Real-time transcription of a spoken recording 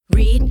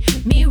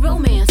Read me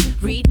romance.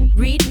 Read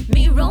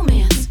me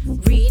romance.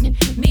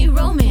 Read me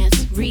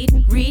romance.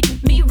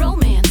 Read me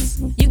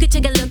romance. You could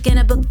take a look in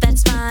a book,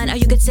 that's fine. Or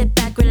you could sit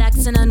back,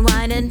 relax, and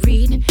unwind and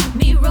read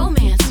me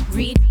romance.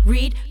 Read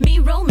me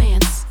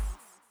romance.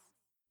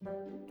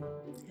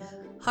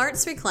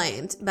 Hearts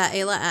Reclaimed by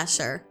Ayla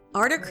Asher.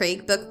 Arder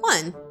Creek, Book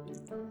 1.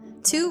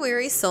 Two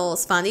weary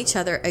souls find each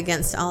other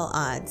against all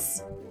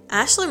odds.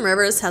 Ashlyn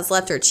Rivers has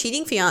left her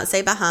cheating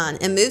fiancé behind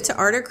and moved to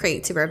Arder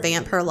Creek to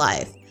revamp her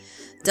life.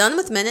 Done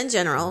with men in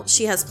general,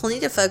 she has plenty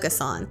to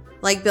focus on,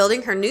 like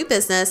building her new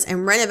business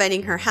and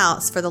renovating her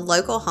house for the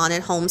local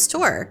haunted homes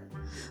tour.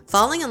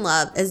 Falling in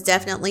love is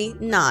definitely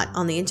not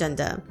on the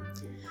agenda.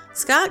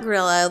 Scott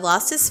Grillo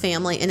lost his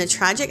family in a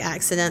tragic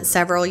accident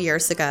several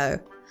years ago.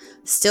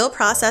 Still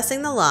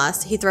processing the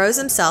loss, he throws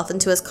himself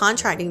into his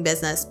contracting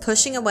business,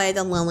 pushing away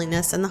the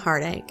loneliness and the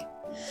heartache.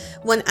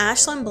 When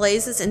Ashlyn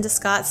blazes into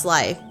Scott's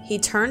life, he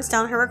turns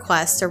down her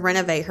request to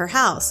renovate her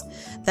house,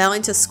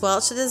 vowing to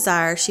squelch the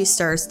desire she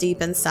stirs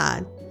deep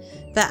inside.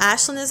 But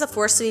Ashlyn is a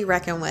force to be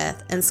reckoned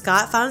with, and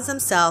Scott finds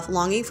himself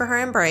longing for her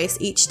embrace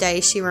each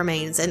day she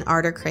remains in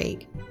Arder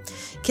Creek.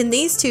 Can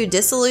these two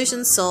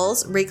disillusioned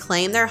souls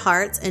reclaim their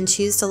hearts and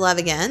choose to love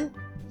again?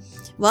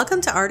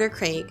 Welcome to Arder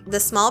Creek, the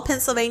small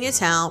Pennsylvania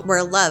town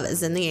where love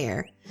is in the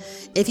air.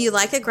 If you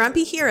like a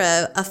grumpy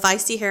hero, a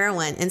feisty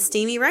heroine, and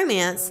steamy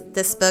romance,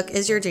 this book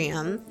is your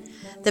jam.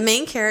 The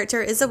main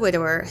character is a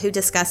widower who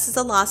discusses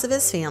the loss of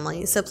his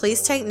family, so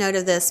please take note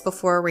of this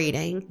before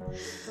reading.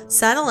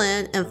 Settle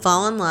in and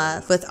fall in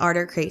love with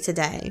Arder Creek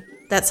today.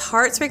 That's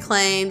Hearts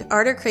Reclaimed,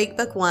 Arder Creek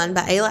Book 1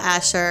 by Ayla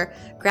Asher.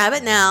 Grab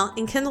it now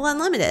in Kindle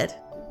Unlimited.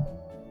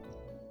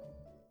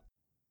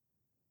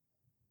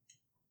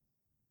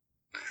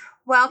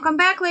 Welcome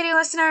back, lady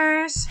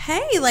listeners.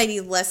 Hey, lady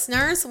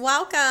listeners.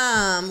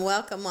 Welcome.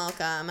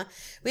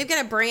 We've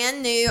got a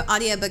brand new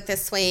audiobook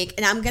this week,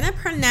 and I'm going to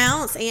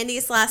pronounce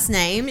Andy's last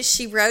name.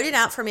 She wrote it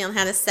out for me on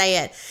how to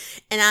say it,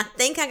 and I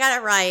think I got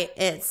it right.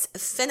 It's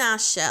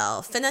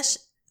Finishel.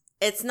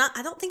 It's not,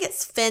 I don't think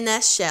it's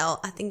Finishel.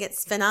 I think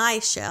it's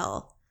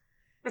Finishel.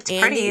 It's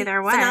pretty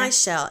either way.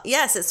 Finishel.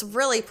 Yes, it's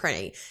really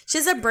pretty. She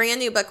has a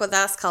brand new book with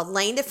us called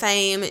Lane to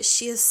Fame.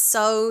 She is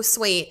so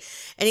sweet.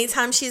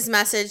 Anytime she's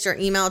messaged or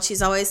emailed,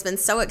 she's always been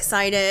so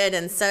excited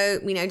and so,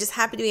 just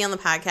happy to be on the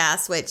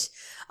podcast, which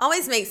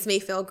always makes me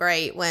feel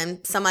great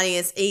when somebody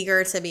is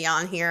eager to be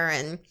on here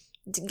and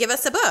give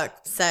us a book.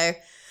 So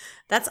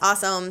that's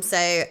awesome.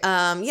 So,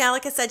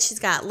 like I said, she's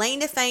got Lane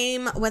to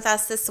Fame with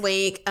us this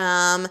week.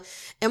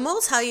 And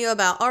we'll tell you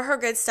about all her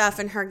good stuff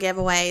and her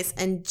giveaways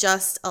in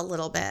just a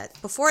little bit.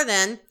 Before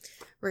then,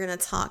 we're going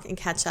to talk and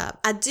catch up.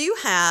 I do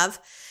have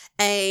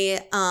a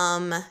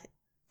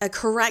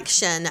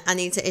correction I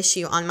need to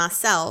issue on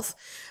myself.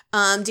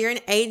 During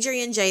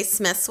Adrian J.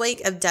 Smith's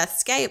week of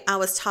Deathscape, I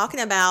was talking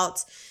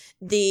about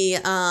the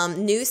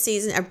new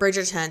season of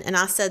Bridgerton, and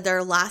I said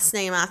their last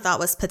name I thought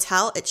was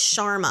Patel. It's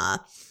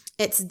Sharma.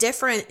 It's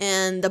different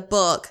in the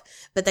book,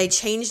 but they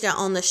changed it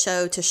on the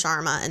show to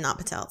Sharma and not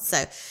Patel.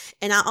 So,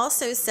 and I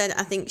also said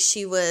I think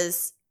she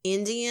was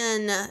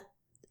Indian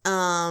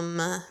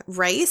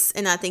race,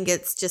 and I think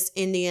it's just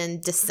Indian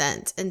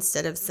descent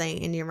instead of saying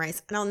Indian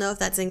race. I don't know if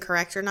that's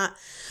incorrect or not,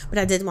 but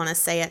I did want to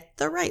say it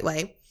the right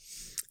way.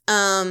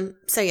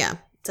 So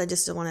I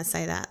just want to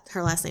say that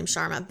her last name's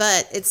Sharma,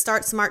 but it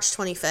starts March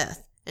 25th,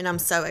 and I'm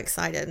so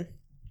excited.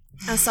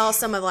 I saw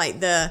some of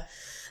the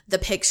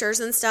pictures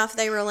and stuff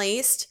they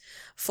released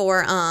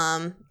for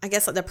I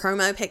guess the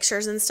promo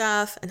pictures and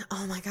stuff, and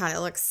oh my god,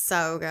 it looks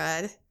so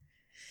good.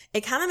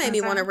 It kind of made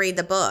me want to read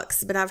the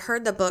books, but I've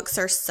heard the books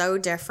are so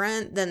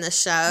different than the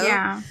show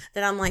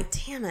that I'm like,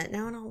 damn it,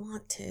 now I don't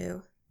want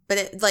to. But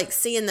it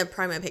seeing the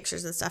promo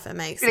pictures and stuff, it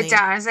makes it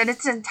does, and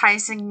it's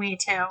enticing me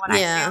too. When I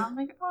feel, I'm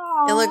like,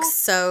 oh, it looks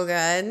so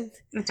good.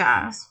 It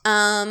does.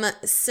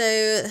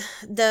 So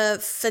the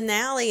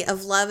finale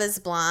of Love Is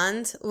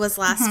Blind was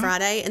last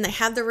Friday, and they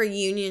had the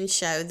reunion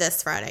show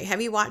this Friday.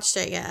 Have you watched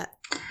it yet?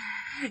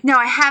 No,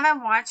 I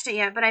haven't watched it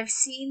yet, but I've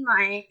seen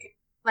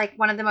like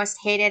one of the most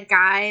hated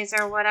guys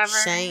or whatever.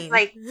 Shane.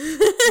 Like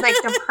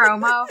the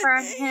promo for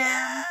him.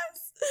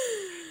 Yes.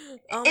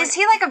 Is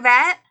he like a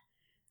vet?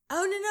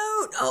 Oh,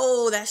 no.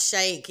 Oh, that's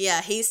Shake.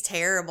 Yeah, he's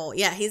terrible.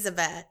 Yeah, he's a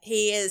vet.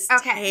 He is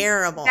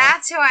terrible.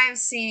 That's who I've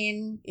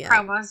seen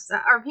promos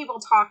or people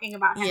talking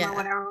about him or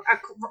whatever,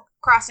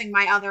 crossing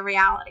my other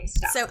reality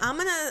stuff. So I'm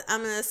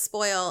gonna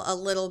spoil a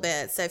little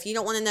bit. So if you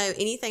don't want to know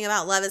anything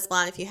about Love Is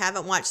Blind, if you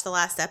haven't watched the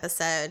last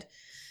episode,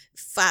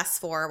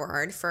 fast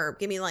forward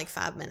give me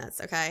 5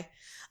 minutes, okay?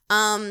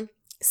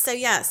 So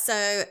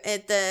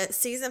at the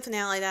season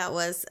finale that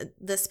was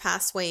this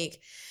past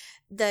week,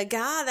 the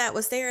guy that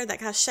was there, that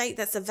guy Shake,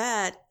 that's a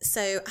vet.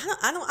 So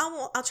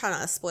I'll try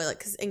not to spoil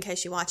it in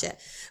case you watch it.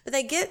 But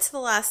they get to the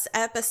last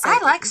episode.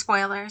 I like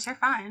spoilers; they're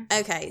fine.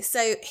 Okay,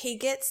 so he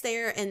gets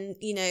there, and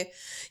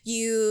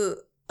you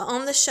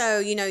on the show,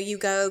 you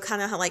go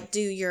kind of do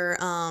your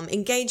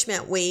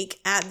engagement week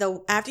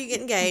after you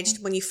get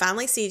engaged. When you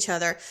finally see each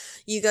other,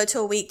 you go to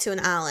a week to an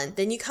island.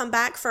 Then you come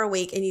back for a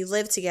week and you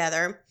live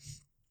together.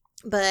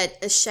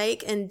 But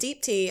Shake and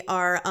Deepti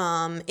are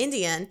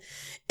Indian,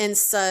 and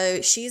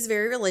so she's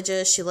very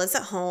religious. She lives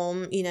at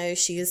home. You know,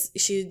 she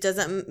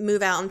doesn't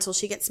move out until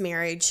she gets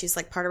married. She's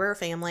like part of her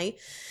family.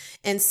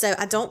 And so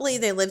I don't believe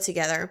they live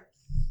together.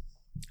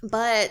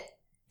 But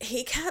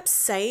he kept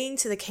saying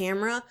to the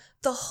camera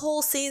the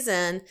whole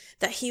season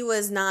that he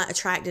was not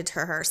attracted to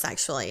her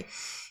sexually.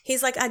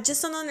 He's like, I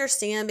just don't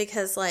understand,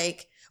 because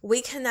like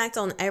we connect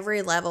on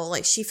every level.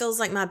 Like, she feels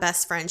like my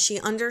best friend. She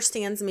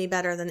understands me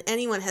better than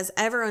anyone has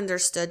ever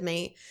understood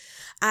me.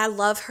 I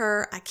love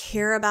her. I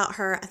care about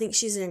her. I think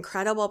she's an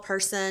incredible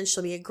person.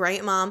 She'll be a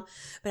great mom,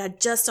 but I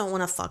just don't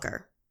want to fuck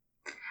her.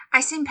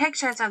 I seen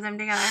pictures of them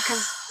together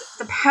because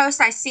the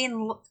post I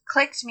seen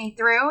clicked me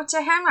through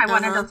to him. I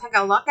wanted to take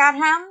a look at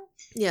him.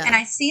 Yeah. And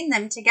I seen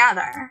them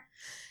together.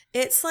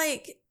 It's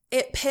like,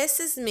 it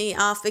pisses me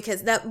off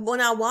because that when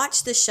I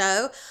watch the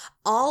show,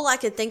 all I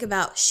could think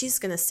about, she's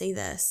going to see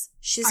this.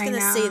 She's going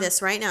to see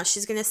this right now.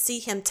 She's going to see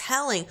him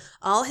telling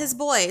all his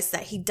boys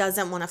that he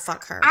doesn't want to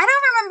fuck her. I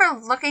don't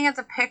remember looking at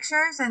the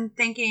pictures and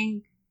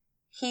thinking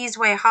he's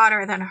way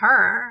hotter than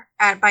her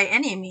by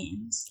any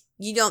means.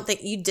 You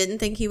didn't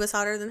think he was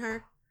hotter than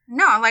her?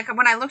 No, like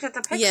when I looked at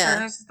the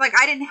pictures, like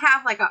I didn't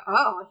have like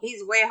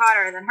he's way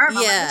hotter than her.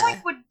 But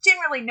I didn't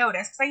really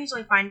notice because I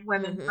usually find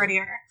women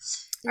prettier.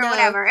 Or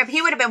whatever. If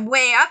he would have been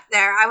way up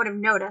there, I would have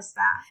noticed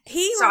that.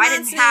 I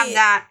didn't have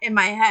that in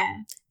my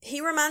head. He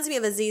reminds me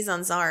of Aziz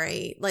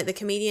Ansari, like the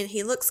comedian.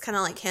 He looks kind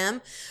of like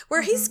him,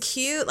 where he's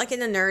cute, like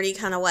in a nerdy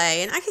kind of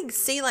way. And I can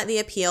see like the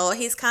appeal.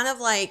 He's kind of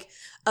like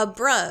a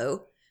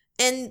bro.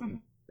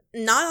 And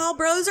not all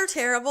bros are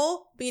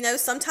terrible. But, you know,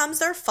 sometimes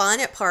they're fun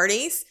at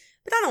parties.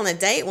 But I don't want to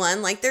date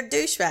one. Like, they're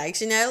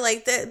douchebags, you know?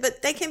 Like,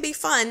 but they can be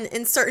fun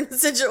in certain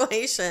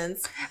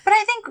situations. But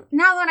I think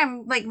now that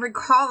I'm, like,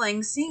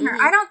 recalling seeing her,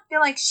 I don't feel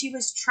like she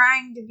was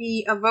trying to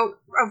be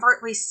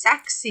overtly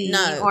sexy.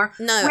 Or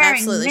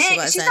absolutely she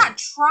wasn't. She's not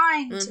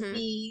trying to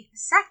be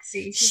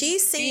sexy. She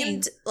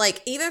seemed,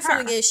 like, even from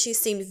the beginning, she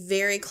seemed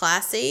very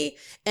classy.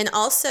 And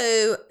also,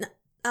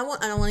 I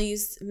don't want to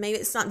use, maybe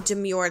it's not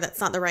demure, that's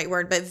not the right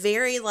word, but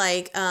very,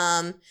 like,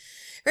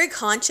 very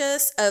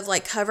conscious of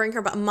like covering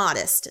her, but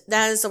modest.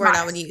 That is the word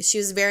I would use. She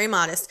was very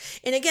modest.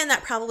 And again,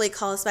 that probably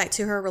calls back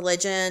to her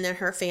religion and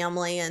her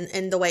family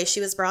and the way she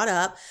was brought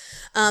up.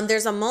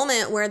 There's a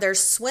moment where they're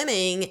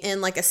swimming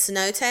in like a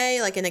cenote,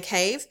 like in a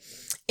cave.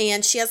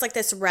 And she has like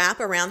this wrap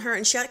around her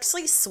and she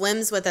actually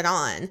swims with it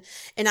on.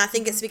 And I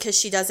think it's because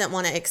she doesn't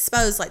want to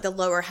expose like the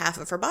lower half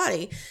of her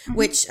body,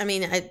 which, I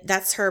mean,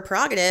 that's her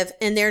prerogative.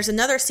 And there's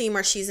another scene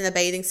where she's in a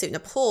bathing suit in a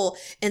pool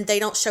and they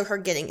don't show her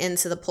getting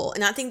into the pool.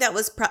 And I think that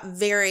was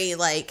very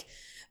like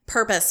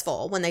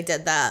purposeful when they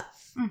did that.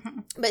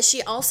 But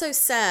she also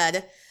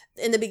said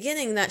in the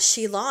beginning that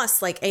she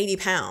lost like 80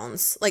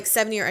 pounds, like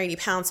 70 or 80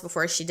 pounds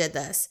before she did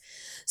this.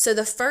 So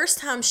the first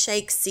time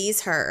Shake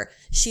sees her,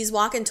 she's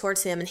walking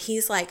towards him and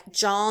he's like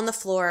jaw on the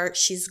floor.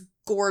 She's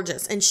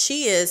gorgeous and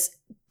she is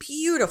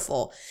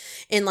beautiful.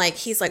 And like,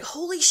 he's like,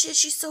 holy shit,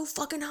 she's so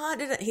fucking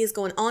hot. He's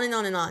going on and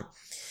on and on.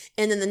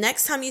 And then the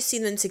next time you see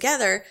them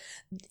together,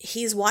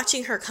 he's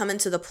watching her come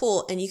into the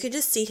pool and you could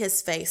just see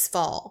his face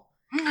fall.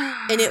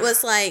 And it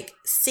was like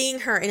seeing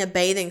her in a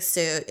bathing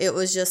suit. It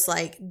was just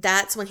like,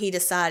 that's when he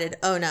decided,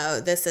 oh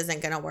no, this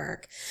isn't going to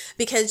work.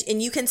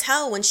 And you can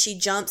tell when she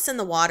jumps in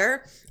the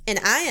water, and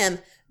I am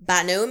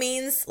by no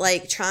means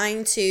like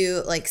trying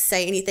to like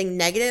say anything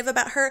negative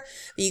about her,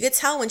 but you could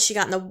tell when she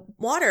got in the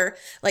water,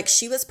 like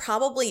she was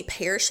probably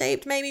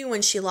pear-shaped maybe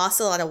when she lost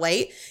a lot of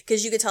weight,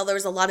 because you could tell there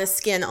was a lot of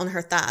skin on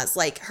her thighs.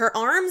 Like her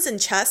arms and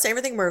chest,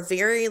 everything were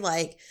very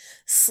like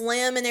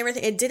slim and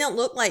everything. It didn't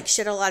look like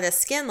she had a lot of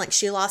skin, like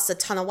she lost a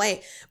ton of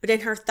weight, but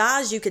in her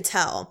thighs you could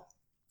tell.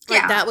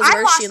 Like that was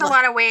where she lost a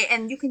lot of weight,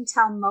 and you can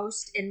tell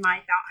most in my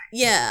thigh.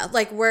 Yeah,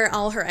 like where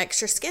all her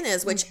extra skin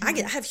is, which I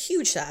have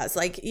huge thighs.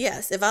 Like,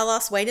 yes, if I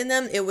lost weight in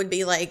them, it would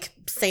be like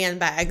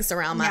sandbags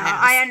around my ass.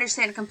 I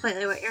understand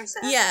completely what you're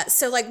saying. Yeah,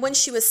 so like when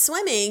she was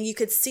swimming, you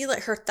could see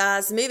like her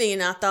thighs moving,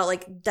 and I thought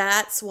like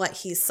that's what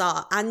he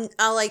saw.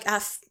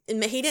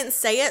 He didn't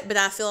say it, but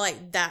I feel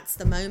like that's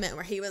the moment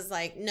where he was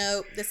like,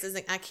 no,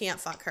 I can't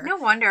fuck her. No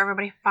wonder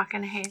everybody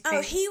fucking hates him.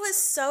 Oh, he was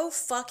so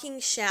fucking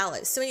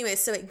shallow. So anyway,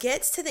 so it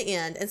gets to the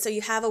end. And so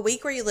you have a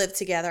week where you live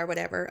together or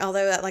whatever.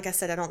 Although, like I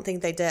said, I don't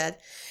think they did.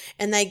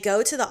 And they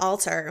go to the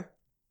altar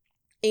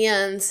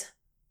and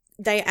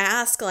they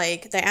ask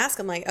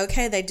him like,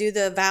 okay, they do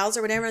the vows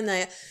or whatever.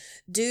 And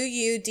do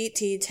you,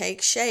 Deepti,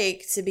 take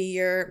Shake to be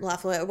your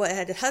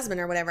husband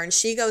or whatever? And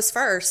she goes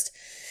first.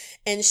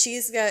 And she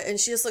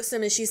just looks at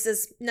him and she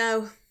says,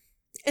 no.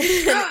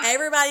 And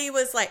everybody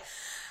was like,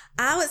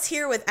 I was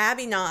here with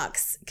Abby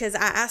Knox because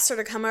I asked her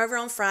to come over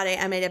on Friday.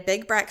 I made a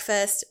big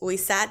breakfast. We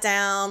sat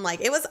down.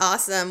 Like, it was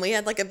awesome. We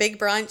had like a big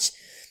brunch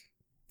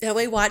and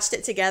we watched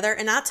it together.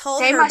 And I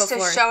told her before. They must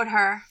have showed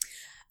her.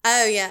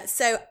 Oh, yeah.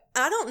 So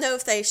I don't know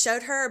if they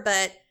showed her,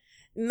 but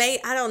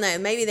I don't know.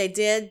 Maybe they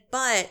did.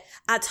 But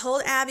I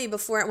told Abby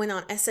before it went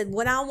on, I said,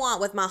 what I want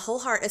with my whole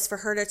heart is for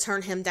her to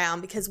turn him down,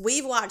 because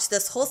we've watched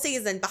this whole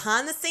season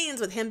behind the scenes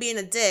with him being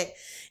a dick,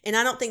 and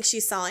I don't think she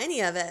saw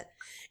any of it.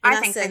 And I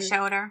think they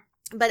showed her.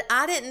 But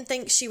I didn't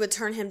think she would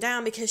turn him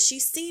down because she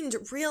seemed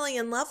really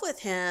in love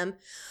with him.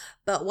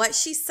 But what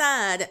she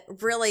said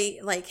really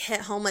like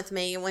hit home with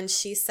me when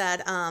she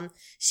said,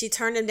 she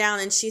turned him down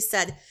and she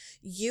said,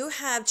 you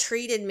have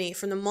treated me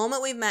from the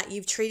moment we met.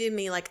 You've treated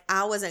me like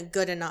I wasn't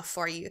good enough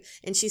for you.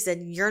 And she said,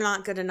 you're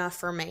not good enough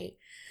for me.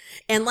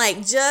 And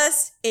like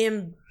just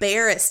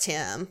embarrassed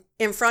him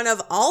in front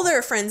of all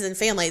their friends and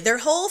family. Their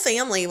whole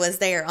family was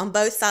there on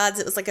both sides.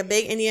 It was like a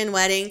big Indian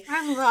wedding.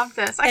 I love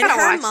this. I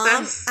gotta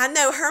watch this. I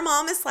know her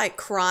mom is like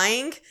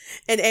crying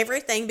and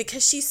everything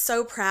because she's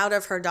so proud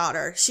of her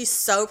daughter. She's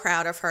so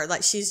proud of her.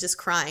 Like she's just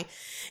crying.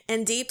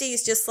 And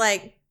Deepti's just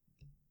like,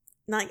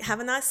 have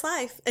a nice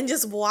life, and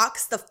just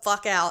walks the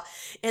fuck out.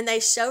 And they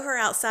show her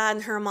outside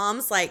and her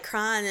mom's like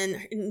crying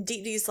and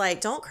Deepti's like,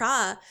 don't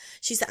cry.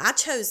 She said, I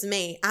chose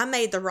me. I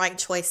made the right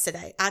choice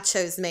today. I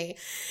chose me.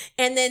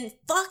 And then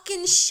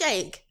fucking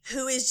Shake,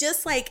 who is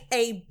just like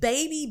a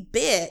baby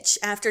bitch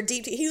after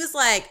Deepti, he was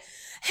like,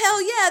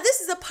 hell yeah, this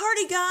is a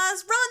party,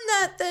 guys. Run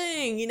that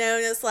thing. You know,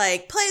 and it's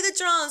like, play the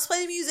drums,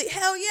 play the music.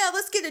 Hell yeah,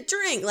 let's get a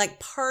drink. Like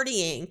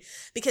partying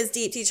because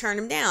Deepti turned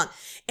him down.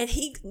 And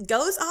he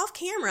goes off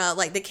camera.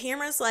 Like the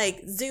camera's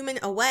like zooming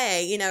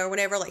away, you know, or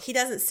whatever. Like he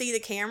doesn't see the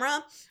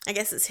camera. I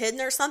guess it's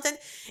hidden or something.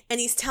 And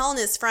he's telling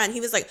his friend,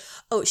 he was like,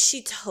 oh,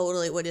 she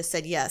totally would have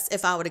said yes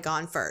if I would have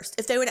gone first.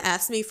 If they would have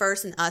asked me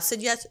first and I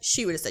said yes,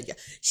 she would have said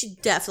yes. She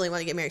definitely want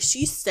to get married.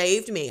 She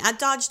saved me. I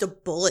dodged a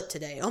bullet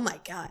today. Oh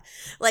my God.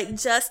 Like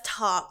just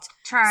talked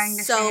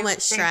so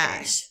much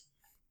trash.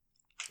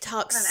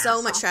 Talk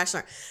so much trash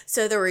on her.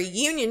 So the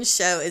reunion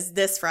show is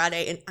this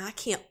Friday and I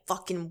can't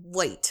fucking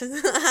wait.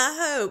 I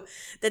hope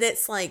that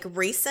it's like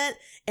recent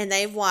and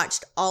they've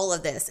watched all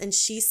of this and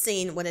she's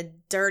seen what a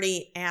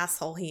dirty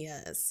asshole he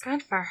is.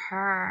 Good for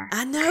her.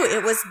 I know.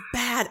 It was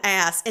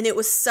badass and it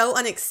was so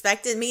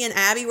unexpected. Me and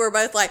Abby were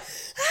both like,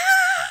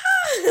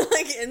 ah!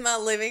 Like in my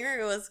living room.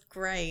 It was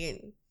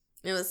great.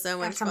 It was so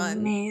much fun. That's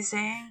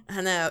amazing.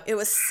 I know. It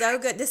was so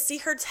good to see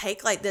her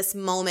take like this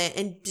moment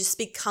and just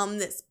become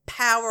this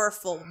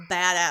powerful,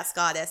 badass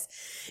goddess.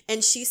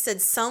 And she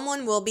said,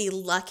 someone will be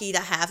lucky to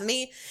have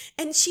me.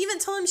 And she even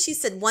told him, she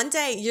said, one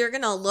day you're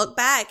going to look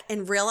back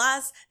and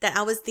realize that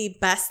I was the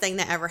best thing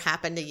that ever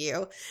happened to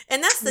you.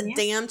 And that's the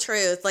damn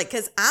truth. Like,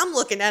 cause I'm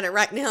looking at it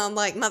right now. I'm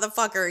like,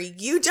 motherfucker,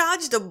 you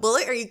dodged a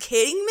bullet. Are you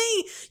kidding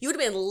me? You would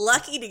have been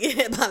lucky to get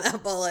hit by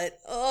that bullet.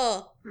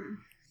 Oh.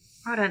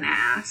 What an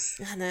ass.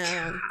 I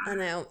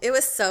know. It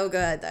was so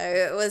good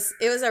though.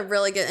 It was a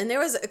really good, and there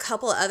was a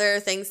couple of other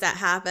things that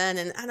happened,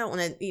 and I don't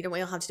want to, we don't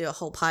have to do a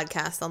whole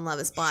podcast on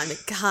Love is Blind,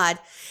 but God,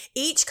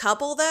 each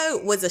couple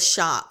though was a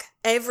shock.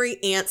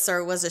 Every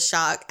answer was a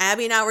shock.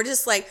 Abby and I were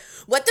just like,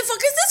 what the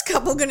fuck is this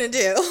couple gonna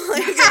do?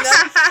 Like,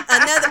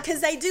 another, because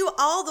they do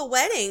all the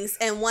weddings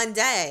in one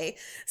day.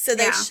 So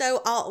they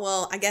show all,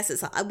 well, I guess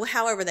it's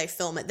however they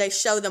film it. They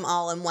show them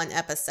all in one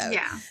episode.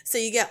 Yeah. So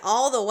you get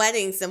all the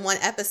weddings in one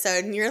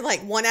episode and you're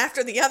like one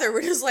after the other.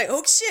 We're just like,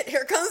 oh shit,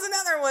 here comes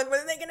another one. What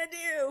are they gonna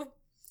do?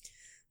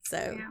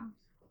 So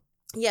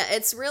yeah,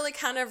 it's really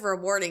kind of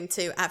rewarding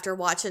too after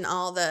watching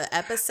all the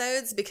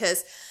episodes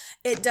because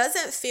it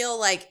doesn't feel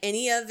like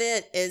any of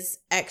it is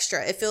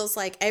extra. It feels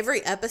like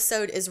every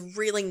episode is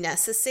really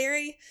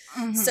necessary.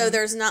 Mm-hmm. So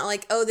there's not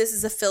like, oh, this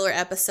is a filler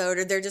episode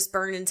or they're just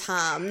burning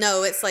time.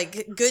 No, it's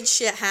like good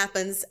shit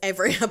happens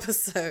every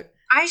episode.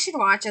 I should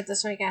watch it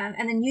this weekend.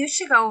 And then you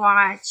should go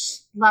watch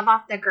Love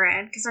Off the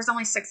Grid because there's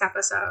only 6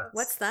 episodes.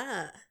 What's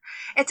that?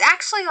 It's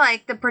actually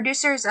like the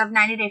producers of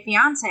 90 Day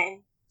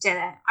Fiancé did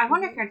it. I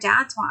wonder if your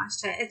dad's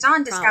watched it. It's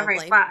on Discovery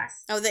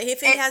Plus. Oh, if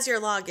he has your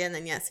login,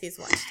 then yes, he's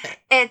watched it.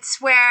 It's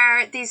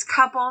where these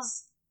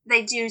couples,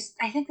 they do,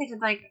 I think they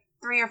did like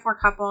 3 or 4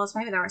 couples,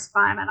 maybe there was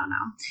 5, I don't know,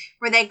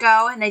 where they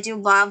go and they do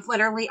love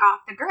literally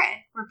off the grid,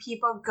 where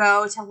people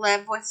go to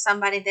live with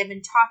somebody they've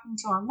been talking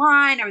to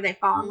online or they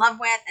fall in love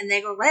with, and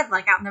they go live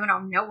like out in the middle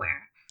of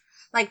nowhere.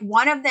 Like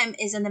one of them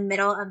is in the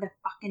middle of the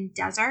fucking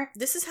desert.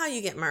 This is how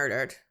you get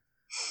murdered.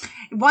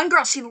 One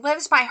girl, she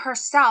lives by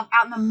herself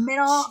out in the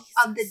middle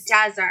of the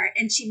desert,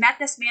 and she met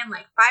this man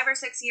like 5 or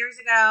 6 years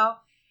ago.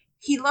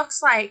 He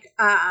looks like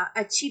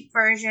a cheap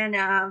version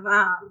of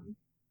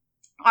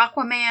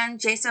Aquaman,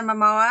 Jason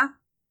Momoa.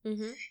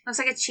 Mm-hmm. Looks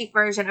like a cheap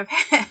version of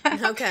him.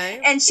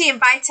 Okay. And she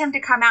invites him to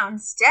come out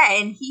and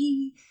stay, and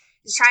he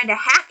is trying to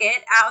hack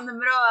it out in the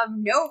middle of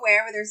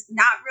nowhere where there's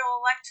not real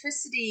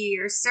electricity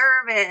or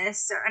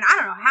service, and I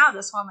don't know how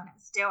this woman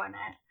is doing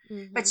it.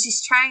 Mm-hmm. But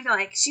she's trying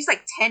to she's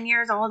like 10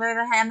 years older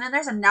than him. Then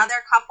there's another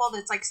couple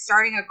that's like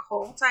starting a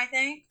cult, I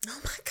think. Oh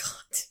my God.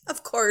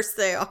 Of course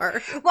they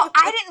are. Well,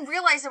 I didn't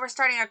realize they were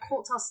starting a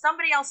cult till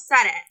somebody else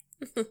said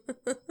it.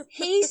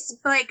 He's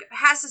like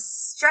has a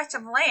stretch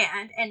of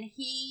land and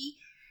he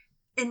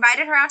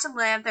invited her out to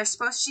live.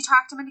 She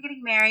talked him into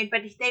getting married,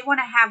 but they want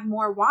to have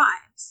more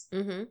wives.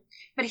 Mm-hmm.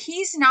 But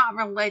he's not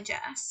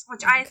religious,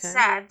 which I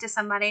said to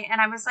somebody, and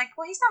I was like,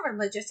 well, he's not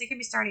religious. He could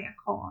be starting a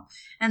cult.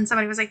 And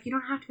somebody was like, you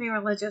don't have to be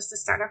religious to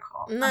start a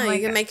cult. No,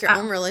 you can make your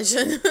own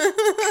religion.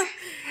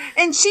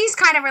 And she's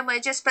kind of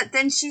religious, but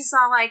then she's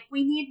all like,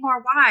 we need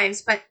more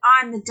wives, but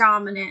I'm the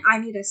dominant. I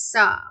need a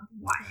sub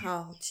wife.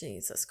 Oh,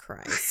 Jesus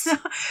Christ. But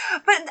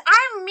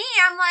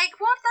I'm like,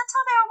 well, if that's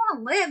how they all want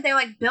to live, they're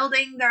like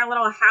building their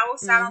little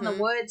house out in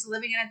the woods,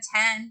 living in a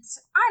tent.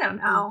 I don't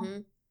know. Mm-hmm.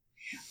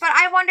 But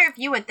I wonder if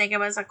you would think it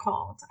was a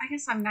cult. I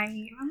guess I'm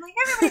naive. I'm like,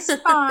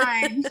 everybody's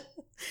fine.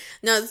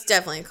 No, it's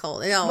definitely a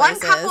cult. It always One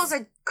couple's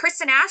a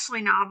Chris and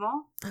Ashley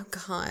novel. Oh,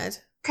 God.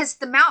 Because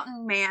the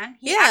mountain man,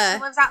 he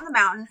actually lives out in the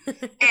mountain.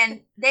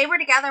 And they were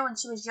together when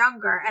she was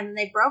younger. And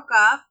they broke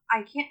up. I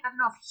don't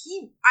know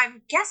if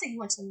I'm guessing he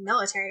went to the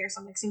military or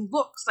something. Because he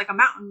looks like a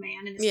mountain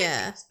man in his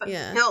 50s. But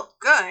built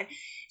good.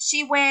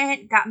 She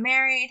went, got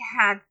married,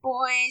 had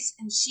boys.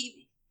 And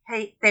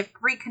they've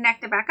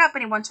reconnected back up,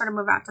 and he wants her to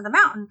move out to the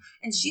mountain.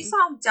 And she's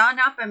all done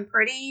up and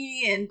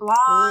pretty and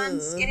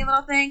blonde, skinny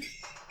little thing.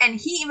 And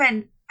he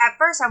even, at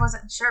first I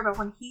wasn't sure, but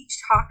when he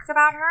talked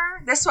about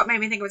her, this is what made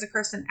me think it was a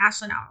Kirsten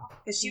Ashley novel.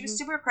 Because she was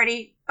super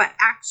pretty, but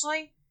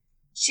actually,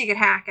 she could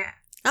hack it.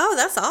 Oh,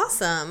 that's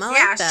awesome. I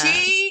like that. Yeah,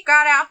 she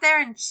got out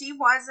there, and she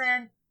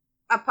wasn't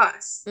a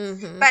puss.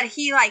 Mm-hmm. But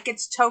he,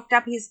 gets choked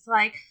up. He's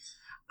like,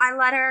 I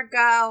let her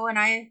go,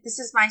 and this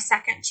is my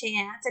second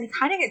chance. And he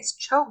kind of gets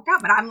choked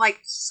up, and I'm,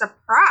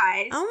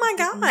 surprised. Oh, my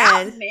God.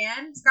 Mountain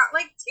man. He's got,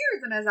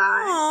 tears in his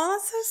eyes. Oh,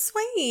 that's so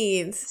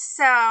sweet.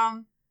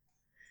 So,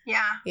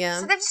 yeah.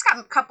 So they've just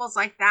got couples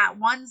like that.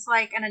 One's,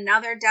 in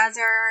another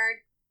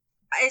desert.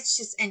 It's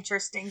just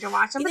interesting to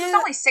watch them. But there's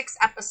only 6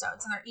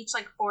 episodes, and they're each,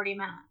 40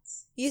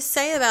 minutes. You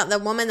say about the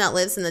woman that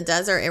lives in the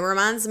desert, it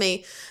reminds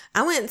me,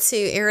 I went to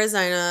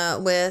Arizona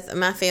with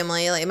my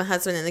family, my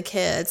husband and the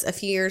kids, a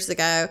few years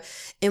ago,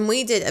 and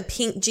we did a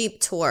pink Jeep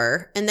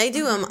tour, and they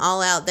do them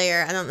all out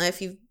there. I don't know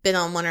if you've been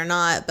on one or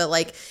not, but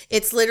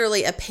it's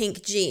literally a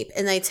pink Jeep,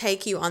 and they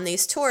take you on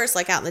these tours,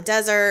 out in the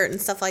desert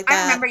and stuff like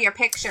that. I remember your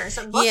pictures.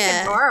 It looked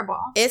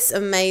adorable. It's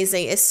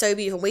amazing. It's so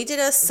beautiful. We did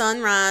a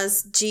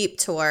sunrise Jeep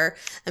tour.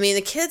 I mean,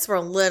 the kids were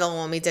little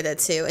when we did it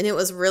too, and it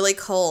was really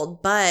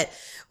cold, but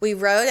we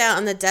rode out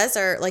in the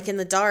desert, in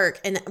the dark,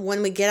 and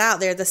when we get out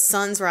there, the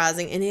sun's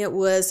rising, and it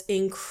was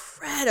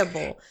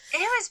incredible. It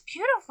was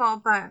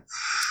beautiful, but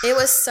it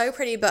was so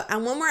pretty. But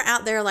when we're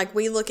out there,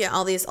 we look at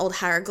all these old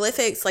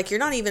hieroglyphics, you're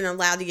not even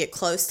allowed to get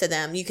close to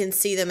them. You can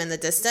see them in the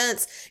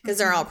distance because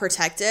they're all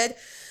protected.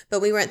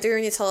 But we went through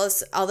and he told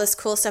us all this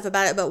cool stuff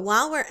about it. But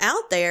while we're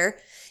out there,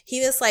 he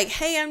was like,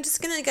 hey, I'm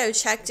just going to go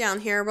check down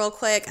here real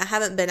quick. I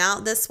haven't been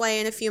out this way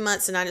in a few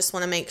months, and I just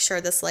want to make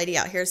sure this lady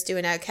out here is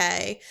doing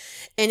okay.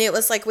 And it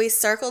was we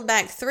circled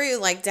back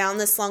through, down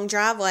this long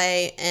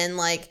driveway, and,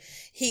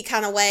 he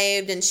kind of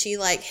waved, and she,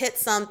 hit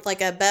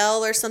something, a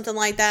bell or something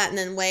like that, and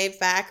then waved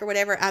back or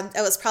whatever.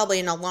 It was probably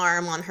an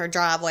alarm on her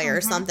driveway or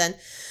something.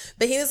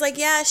 But he was like,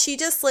 yeah, she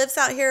just lives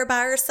out here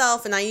by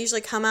herself, and I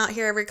usually come out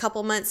here every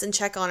couple months and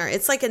check on her.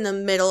 It's in the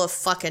middle of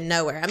fucking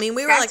nowhere. I mean,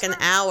 we were an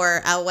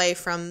hour away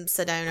from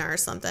Sedona or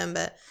something,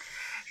 but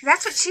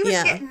that's what she was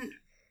getting.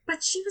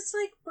 But she was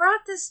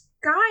brought this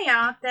guy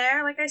out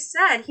there. Like I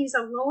said, he's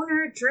a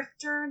loner,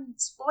 drifter, and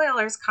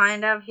spoilers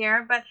kind of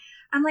here. But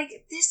I'm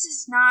like, this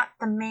is not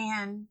the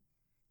man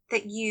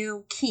that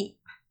you keep.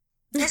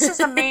 This is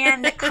a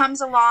man that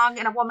comes along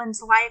in a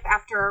woman's life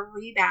after a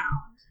rebound.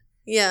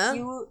 Yeah.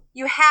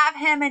 You have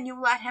him and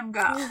you let him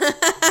go.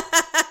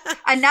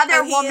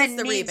 Another woman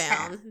needs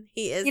rebound. Him.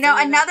 He is.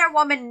 Another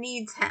woman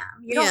needs him.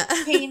 You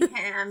don't tame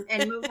him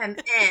and move him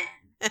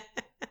in.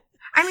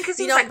 I mean, because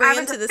he's I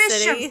was a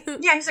fisherman.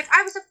 Yeah, he's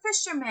I was a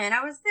fisherman.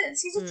 I was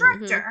this. He's a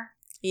drifter.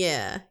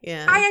 Yeah,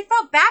 yeah. I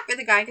felt bad for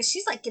the guy because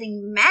she's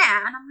getting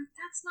mad. I'm like,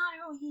 that's not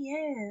who he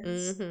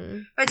is. Mm-hmm.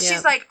 But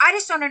she's like, I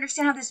just don't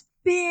understand how this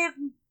big,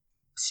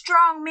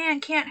 strong man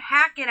can't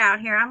hack it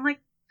out here. I'm like,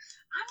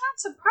 I'm not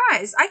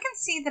surprised. I can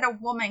see that a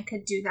woman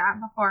could do that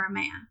before a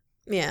man.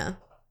 Yeah.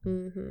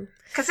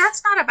 Because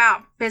that's not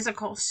about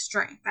physical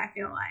strength, I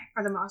feel like,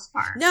 for the most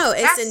part. No,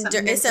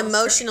 it's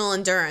emotional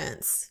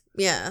endurance.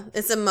 Yeah,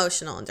 it's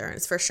emotional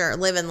endurance for sure.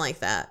 Living like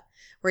that,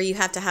 where you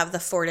have to have the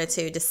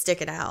fortitude to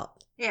stick it out.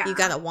 Yeah. You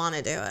got to want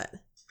to do it.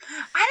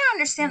 I don't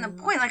understand the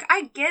point.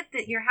 I get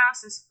that your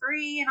house is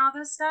free and all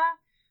this stuff,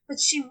 but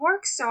she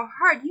works so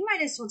hard. You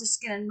might as well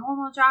just get a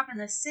normal job in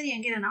the city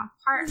and get an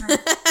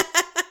apartment.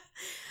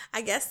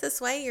 I guess this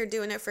way you're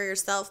doing it for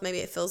yourself. Maybe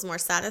it feels more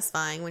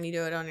satisfying when you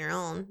do it on your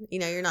own.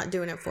 You're not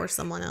doing it for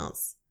someone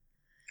else.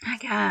 I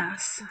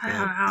guess. I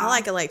don't know. I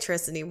like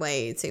electricity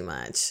way too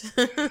much.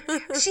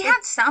 She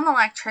had some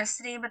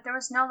electricity, but there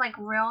was no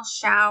real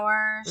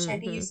shower. She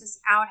had to use this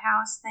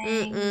outhouse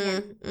thing.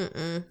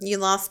 You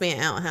lost me at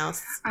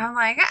outhouse. I'm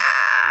like,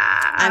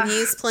 I've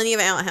used plenty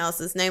of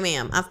outhouses. No,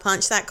 ma'am. I've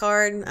punched that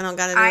card. I don't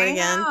got to do it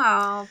again.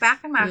 I know.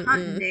 Back in my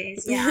hunting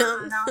days. Yeah. I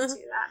don't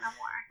do that no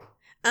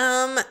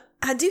more.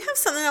 I do have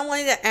something I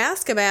wanted to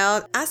ask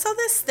about. I saw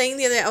this thing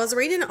the other day. I was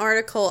reading an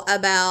article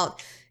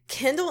about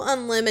Kindle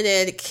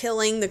Unlimited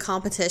killing the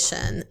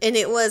competition. And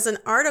it was an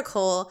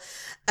article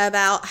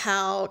about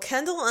how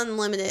Kindle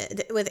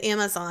Unlimited with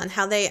Amazon,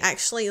 how they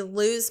actually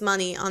lose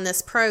money on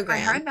this program.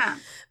 I heard that.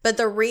 But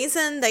the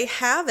reason they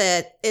have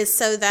it is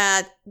so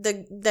that so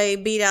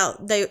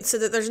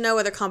that there's no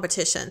other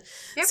competition.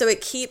 Yep. So it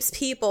keeps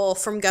people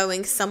from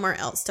going somewhere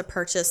else to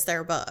purchase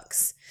their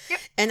books. Yep.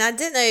 And I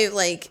didn't know,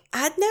 like,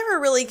 I'd never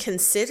really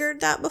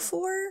considered that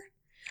before.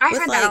 I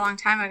heard that a long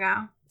time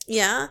ago.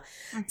 Yeah.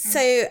 Mm-hmm.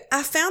 So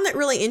I found it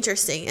really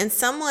interesting. And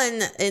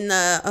someone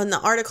on the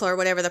article or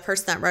whatever, the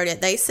person that wrote it,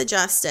 they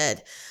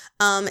suggested,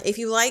 if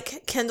you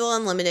like Kindle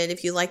Unlimited,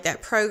 if you like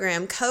that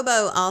program,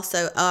 Kobo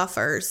also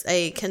offers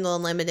a Kindle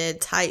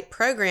Unlimited type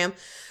program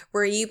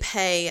where you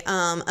pay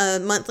a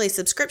monthly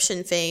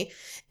subscription fee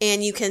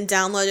and you can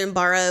download and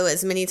borrow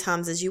as many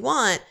times as you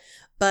want.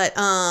 But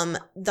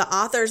the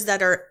authors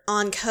that are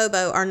on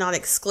Kobo are not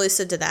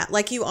exclusive to that,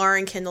 like you are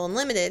in Kindle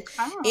Unlimited.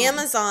 Oh.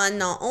 Amazon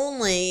not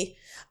only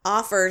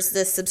offers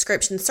this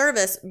subscription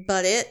service,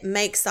 but it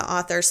makes the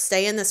authors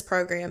stay in this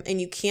program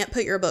and you can't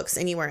put your books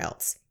anywhere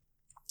else.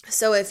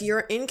 So if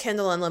you're in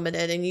Kindle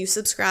Unlimited and you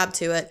subscribe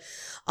to it,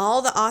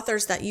 all the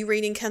authors that you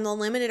read in Kindle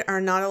Unlimited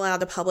are not allowed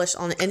to publish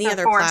on any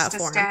other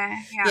platform.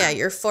 Yeah,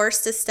 you're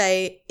forced to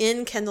stay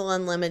in Kindle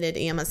Unlimited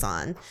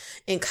Amazon.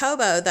 In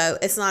Kobo, though,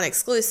 it's not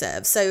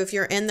exclusive. So if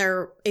you're in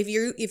there, if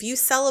you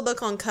sell a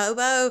book on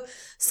Kobo,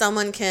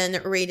 someone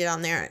can read it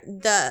on there.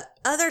 The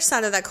other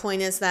side of that coin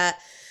is that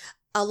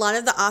a lot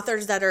of the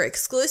authors that are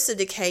exclusive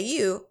to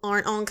KU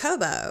aren't on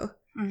Kobo.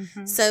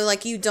 Mm-hmm. So,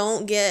 like, you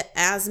don't get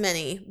as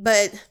many.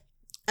 But,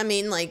 I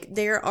mean, like,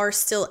 there are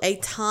still a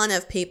ton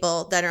of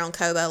people that are on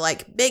Kobo,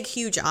 like, big,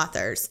 huge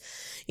authors.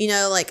 You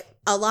know, like,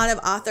 a lot of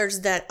authors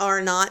that are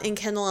not in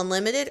Kindle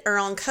Unlimited are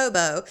on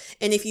Kobo.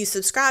 And if you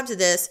subscribe to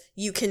this,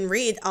 you can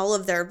read all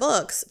of their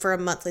books for a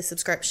monthly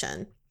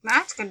subscription.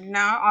 That's good to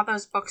know. All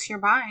those books you're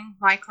buying,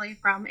 likely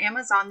from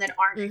Amazon that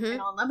aren't in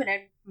Kindle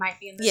Unlimited, might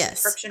be in the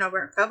subscription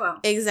over at Kobo.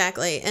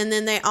 Exactly. And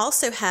then they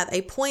also have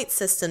a point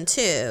system,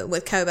 too,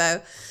 with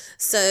Kobo.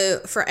 So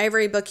for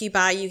every book you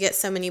buy, you get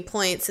so many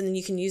points, and then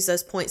you can use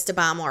those points to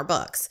buy more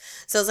books.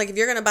 So it's like if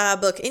you're going to buy a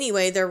book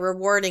anyway, they're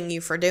rewarding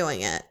you for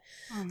doing it.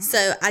 Mm-hmm.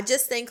 So I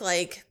just think,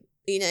 like,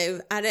 you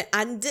know, I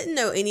didn't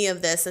know any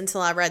of this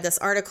until I read this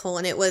article,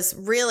 and it was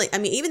really, I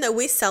mean, even though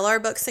we sell our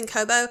books in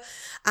Kobo,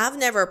 I've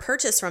never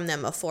purchased from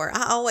them before.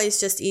 I always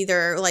just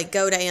either, like,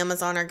 go to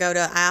Amazon or go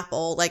to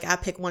Apple. Like, I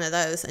pick one of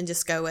those and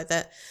just go with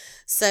it.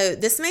 So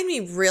this made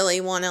me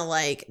really want to,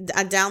 like,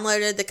 I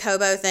downloaded the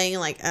Kobo thing.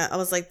 Like, I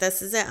was like,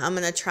 this is it. I'm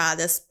going to try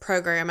this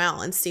program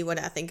out and see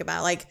what I think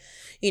about, like,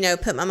 you know,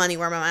 put my money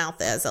where my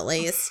mouth is at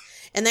least.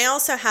 And they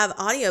also have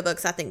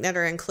audiobooks, I think, that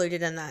are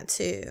included in that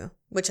too,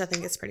 which I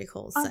think is pretty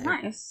cool. Oh, so,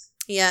 nice.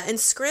 Yeah, and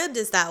Scribd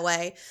is that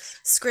way.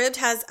 Scribd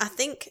has, I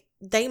think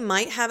they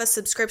might have a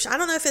subscription. I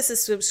don't know if it's a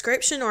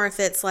subscription or if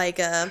it's like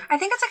I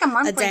think it's like a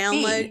monthly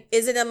download. Fee.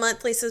 Is it a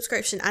monthly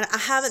subscription? I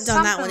haven't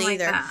done that one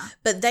either. Like,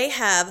 but they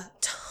have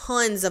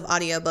tons of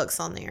audiobooks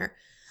on there.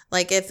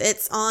 Like, if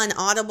it's on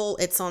Audible,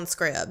 it's on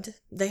Scribd.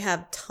 They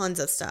have tons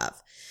of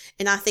stuff.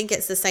 And I think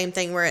it's the same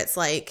thing where it's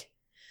like,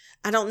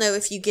 I don't know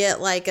if you get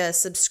like a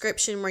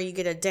subscription where you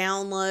get a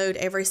download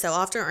every so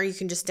often, or you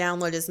can just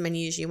download as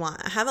many as you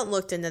want. I haven't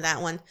looked into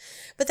that one,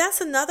 but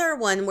that's another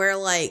one where,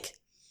 like,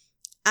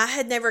 I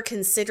had never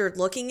considered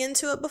looking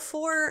into it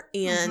before.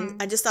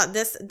 And I just thought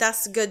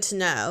that's good to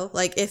know.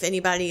 Like, if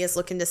anybody is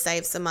looking to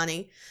save some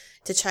money,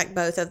 to check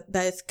both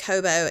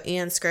Kobo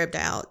and Scribd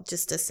out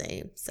just to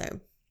see. So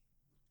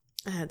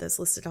I had those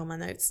listed on my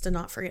notes to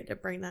not forget to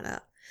bring that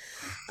up.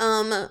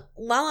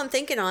 While I'm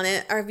thinking on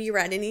it, have you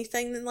read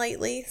anything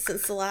lately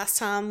since the last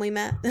time we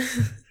met?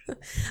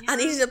 I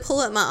needed to pull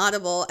up my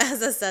Audible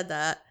as I said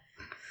that.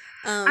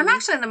 I'm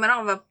actually in the middle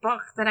of a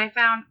book that I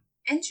found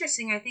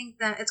interesting. I think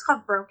that it's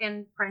called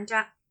Broken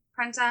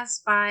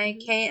Princess by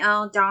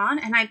K.L. Dawn,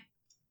 and I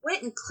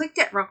went and clicked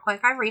it real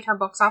quick. I read her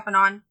books off and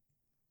on.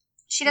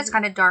 She does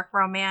kind of dark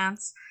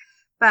romance,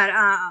 but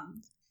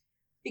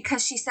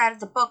because she said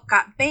the book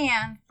got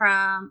banned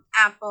from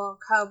Apple,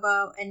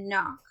 Kobo, and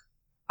Nook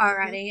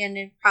already, and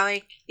it'd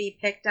probably be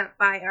picked up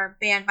by or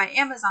banned by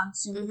Amazon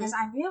soon, because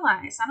I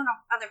realized, I don't know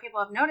if other people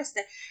have noticed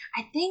it,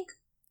 I think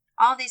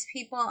all these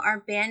people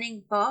are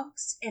banning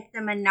books if the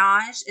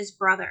Minaj is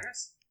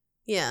brothers.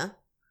 Yeah.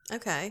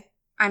 Okay.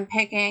 I'm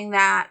picking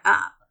that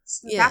up.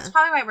 So that's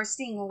probably why we're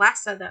seeing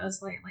less of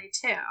those lately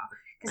too.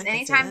 Because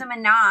anytime the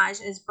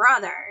Minaj is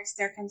brothers,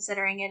 they're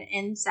considering it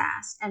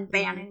incest and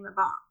banning the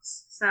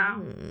books. So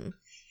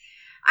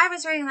I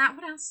was reading that.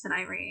 What else did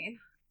I read?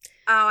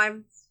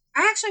 Oh,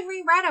 I actually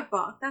reread a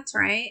book. That's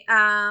right.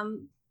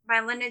 By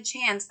Linda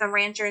Chance, The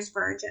Rancher's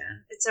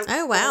Virgin. It's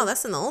a wow,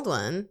 that's an old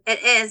one.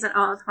 It is an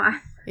old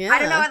one. Yeah. I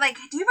don't know. Like,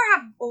 do you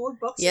ever have old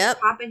books that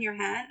pop in your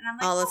head? And I'm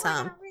like, all the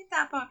time. I gotta read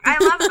that book.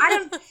 I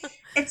don't.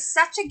 It's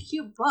such a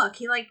cute book.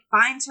 He, like,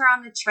 finds her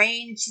on the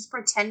train, and she's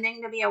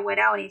pretending to be a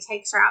widow, and he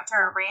takes her out to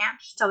a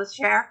ranch till the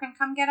sheriff can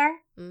come get her.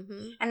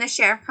 Mm-hmm. And the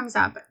sheriff comes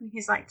up, and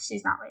he's like,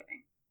 she's not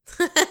leaving.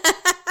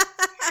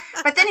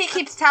 But then he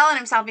keeps telling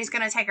himself he's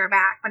going to take her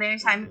back, but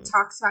anytime he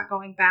talks about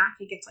going back,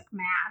 he gets like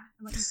mad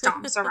and like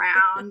stomps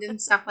around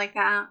and stuff like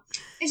that.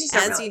 It's just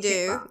as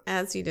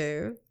you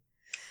do.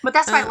 But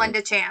that's by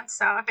Linda Chance.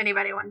 So if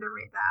anybody wanted to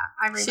read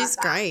that, I read she's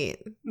great.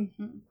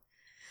 Mm-hmm.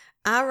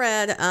 I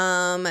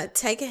read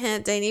Take a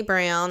Hint, Dani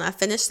Brown. I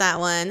finished that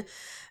one.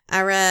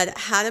 I read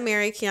How to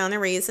Marry Keanu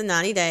Reeves in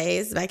 90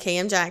 Days by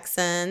K.M.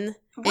 Jackson.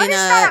 What is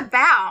that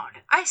about?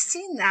 I've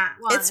seen that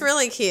one. It's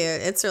really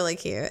cute. It's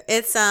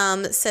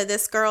so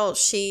this girl,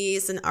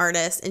 she's an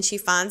artist, and she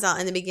finds out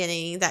in the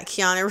beginning that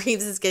Keanu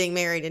Reeves is getting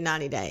married in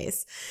 90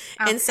 days.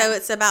 Okay. And so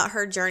it's about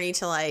her journey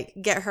to like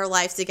get her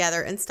life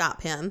together and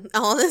stop him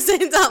all at the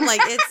same time.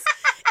 Like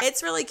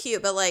it's really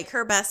cute, but like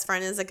her best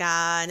friend is a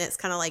guy, and it's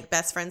kind of like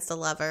best friends to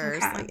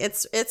lovers. Okay. Like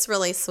it's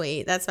really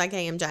sweet. That's by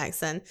K.M.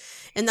 Jackson.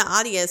 And the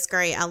audio is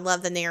great. I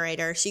love the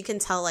narrator. She can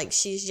tell like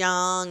she's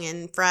young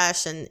and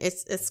fresh, and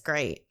it's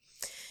great.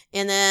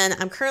 And then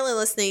I'm currently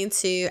listening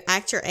to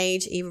Act Your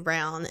Age, Eva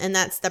Brown, and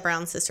that's the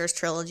Brown Sisters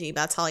trilogy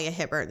by Talia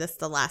Hibbert. That's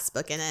the last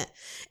book in it.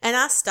 And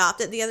I stopped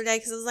it the other day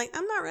because I was like,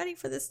 I'm not ready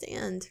for this to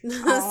end.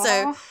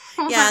 So,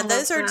 yeah,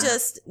 those are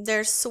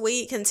they're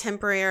sweet,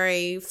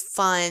 contemporary,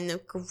 fun,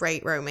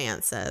 great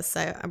romances.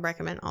 So I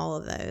recommend all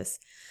of those.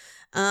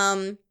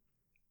 I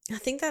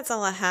think that's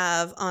all I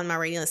have on my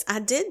reading list. I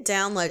did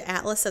download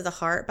Atlas of the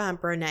Heart by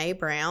Brené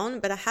Brown,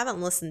 but I haven't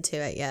listened to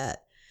it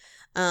yet.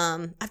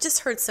 I've just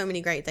heard so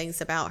many great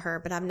things about her,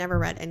 but I've never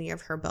read any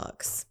of her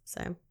books.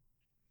 So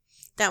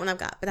that one I've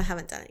got, but I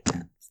haven't done it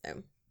yet.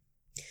 So,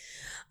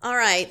 all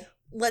right,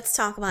 let's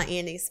talk about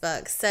Andy's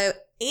book. So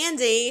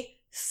Andi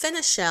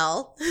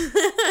Finichel,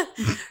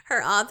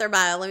 her author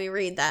bio, let me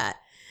read that.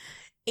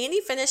 Andi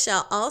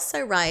Finichel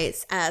also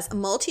writes as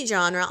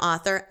multi-genre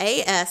author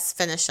A.S.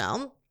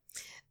 Finichel.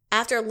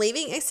 After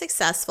leaving a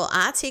successful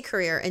IT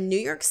career in New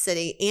York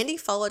City, Andi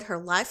followed her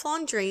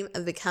lifelong dream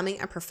of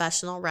becoming a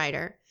professional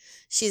writer.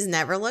 She's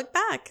never looked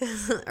back.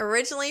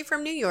 Originally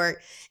from New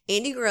York,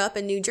 Andi grew up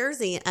in New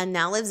Jersey and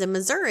now lives in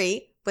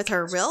Missouri with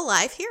her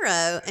real-life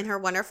hero and her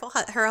wonderful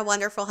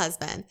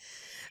husband.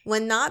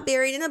 When not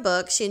buried in a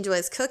book, she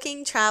enjoys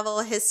cooking, travel,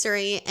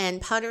 history,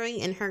 and puttering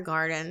in her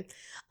garden.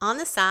 On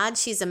the side,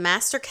 she's a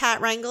master cat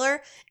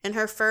wrangler, and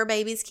her fur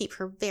babies keep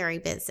her very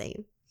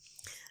busy.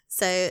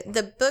 So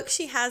the book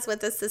she has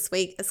with us this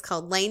week is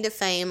called Lane to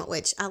Fame,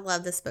 which I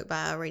love this book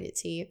by. I'll read it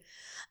to you.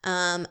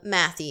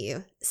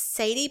 Matthew.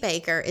 Sadie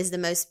Baker is the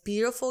most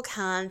beautiful,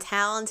 kind,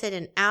 talented,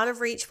 and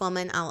out-of-reach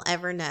woman I'll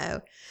ever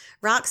know.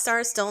 Rock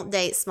stars don't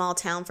date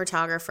small-town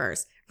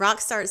photographers. Rock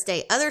stars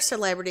date other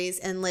celebrities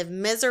and live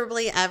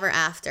miserably ever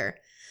after.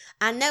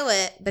 I know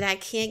it, but I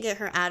can't get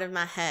her out of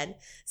my head.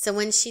 So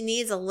when she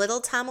needs a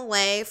little time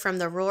away from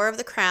the roar of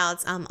the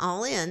crowds, I'm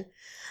all in.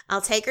 I'll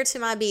take her to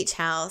my beach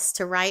house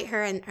to write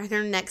her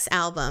her next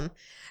album.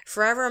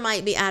 Forever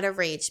might be out of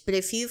reach, but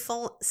a few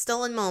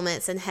stolen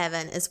moments in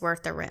heaven is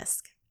worth the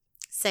risk.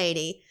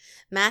 Sadie.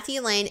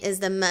 Matthew Lane is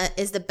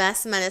the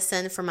best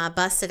medicine for my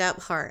busted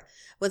up heart.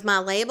 With my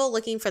label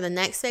looking for the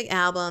next big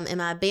album and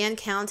my band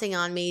counting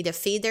on me to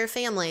feed their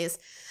families,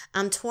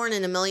 I'm torn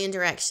in a million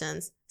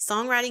directions.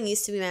 Songwriting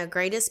used to be my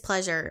greatest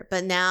pleasure,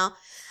 but now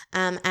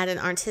I'm at an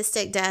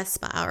artistic death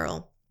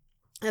spiral.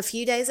 A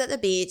few days at the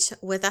beach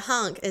with a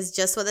hunk is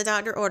just what the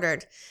doctor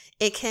ordered.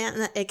 It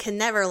can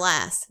never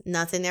last.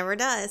 Nothing ever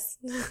does.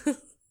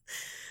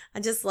 I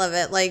just love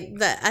it. Like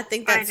that. I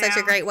think that's such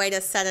a great way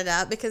to set it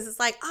up because it's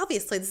like,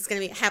 obviously this is going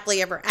to be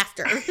happily ever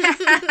after.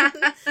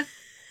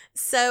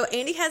 So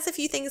Andi has a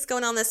few things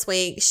going on this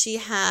week. She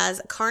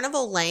has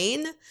Carnival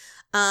Lane,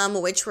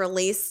 which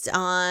released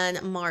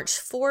on March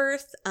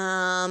 4th.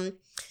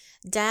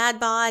 Dad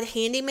Bod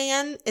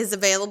Handyman is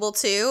available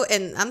too.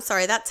 And I'm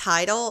sorry, that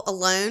title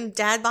alone,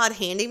 Dad Bod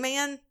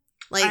Handyman.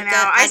 Like I know.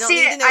 That, I don't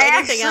need to know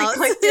anything else. I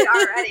clicked it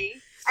already.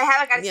 I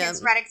haven't got a chance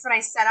to read it because when I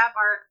set up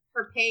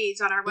her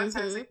page on our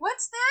website, I was like,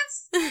 what's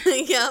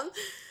this? Yeah.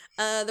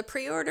 The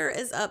pre-order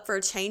is up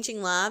for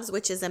Changing Lives,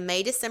 which is a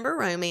May-December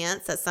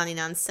romance. That's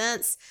 99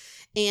 cents.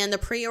 And the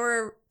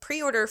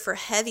pre-order for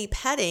Heavy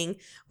Petting,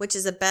 which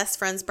is a best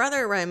friend's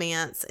brother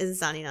romance,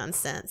 is 99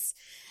 cents.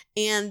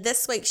 And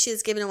this week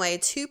she's giving away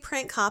 2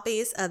 print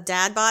copies of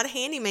Dad Bod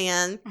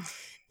Handyman,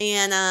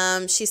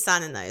 and she's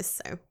signing those.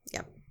 So,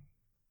 yep.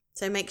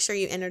 So make sure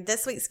you enter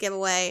this week's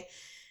giveaway.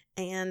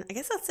 And I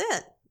guess that's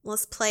it.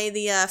 Let's play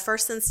the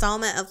first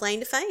installment of Lane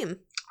to Fame.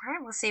 All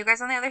right, we'll see you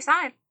guys on the other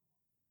side.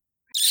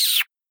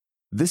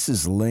 This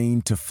is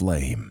Lane to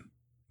Flame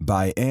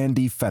by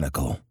Andi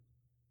Fenichel.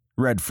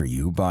 Read for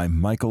you by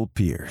Michael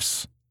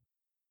Pierce.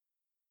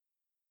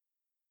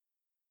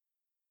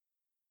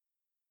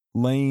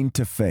 Lane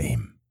to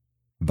Fame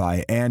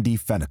by Andi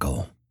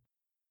Fenichel.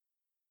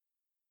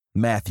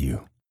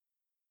 Matthew.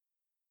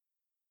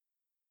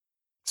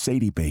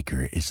 Sadie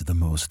Baker is the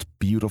most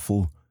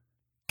beautiful,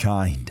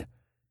 kind,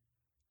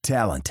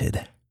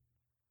 talented,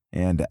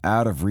 and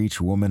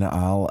out-of-reach woman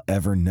I'll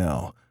ever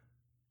know.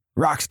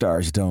 Rock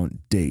stars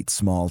don't date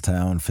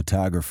small-town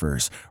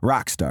photographers.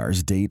 Rock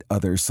stars date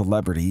other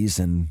celebrities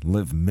and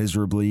live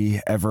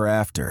miserably ever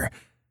after.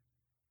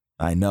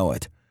 I know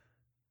it,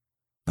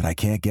 but I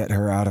can't get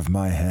her out of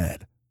my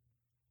head.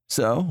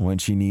 So, when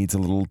she needs a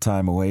little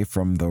time away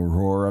from the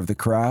roar of the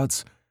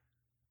crowds,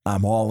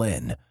 I'm all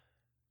in.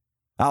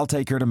 I'll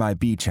take her to my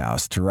beach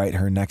house to write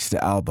her next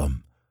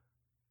album.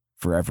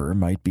 Forever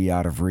might be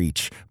out of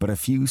reach, but a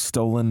few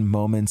stolen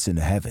moments in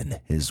heaven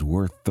is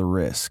worth the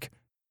risk.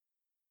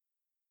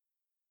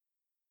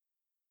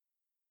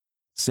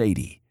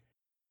 Sadie.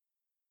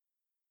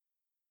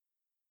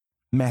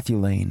 Matthew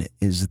Lane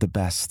is the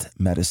best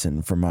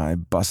medicine for my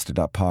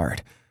busted-up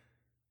heart.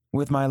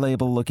 With my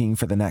label looking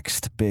for the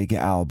next big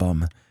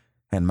album,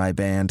 and my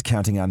band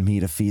counting on me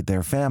to feed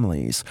their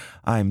families,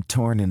 I'm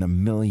torn in a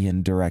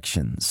million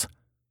directions.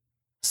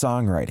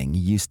 Songwriting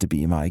used to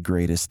be my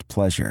greatest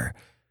pleasure,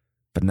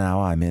 but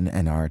now I'm in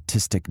an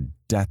artistic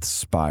death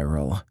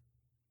spiral.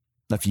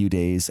 A few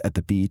days at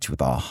the beach with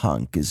a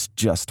hunk is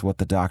just what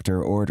the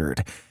doctor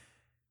ordered.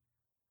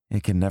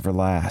 It can never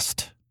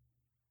last.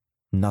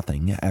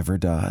 Nothing ever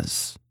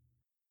does.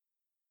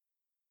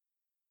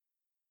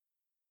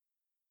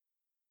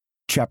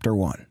 Chapter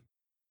 1.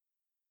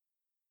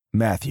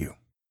 Matthew.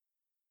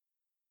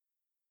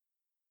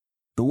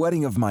 The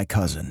wedding of my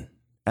cousin,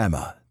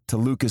 Emma, to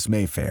Lucas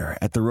Mayfair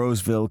at the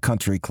Roseville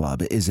Country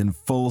Club is in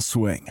full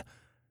swing.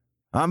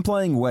 I'm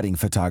playing wedding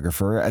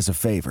photographer as a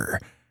favor,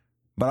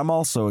 but I'm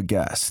also a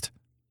guest.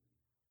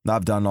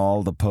 I've done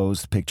all the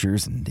posed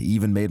pictures and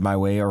even made my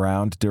way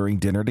around during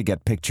dinner to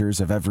get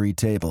pictures of every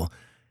table.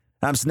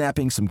 I'm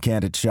snapping some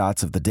candid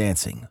shots of the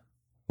dancing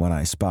when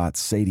I spot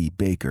Sadie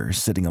Baker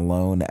sitting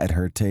alone at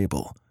her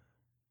table.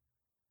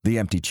 The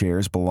empty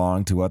chairs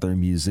belong to other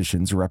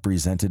musicians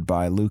represented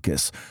by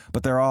Lucas,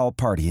 but they're all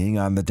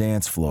partying on the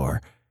dance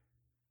floor.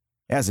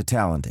 As a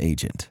talent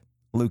agent,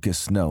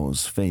 Lucas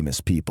knows famous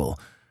people.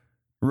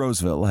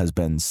 Roseville has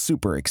been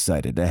super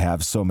excited to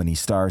have so many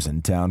stars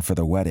in town for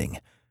the wedding.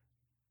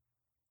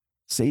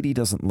 Sadie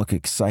doesn't look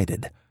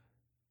excited.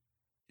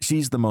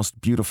 She's the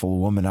most beautiful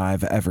woman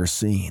I've ever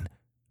seen,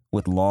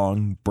 with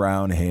long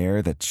brown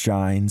hair that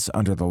shines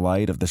under the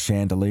light of the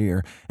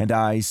chandelier and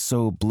eyes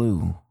so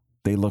blue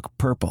they look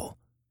purple.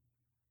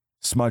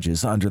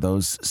 Smudges under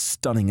those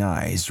stunning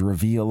eyes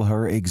reveal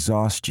her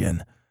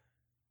exhaustion.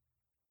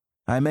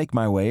 I make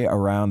my way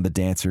around the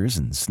dancers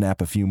and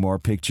snap a few more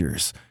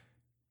pictures.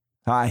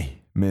 Hi,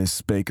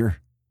 Miss Baker.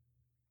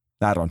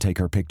 I don't take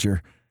her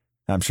picture.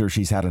 I'm sure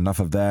she's had enough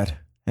of that,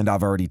 and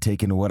I've already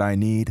taken what I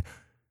need.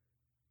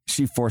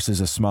 She forces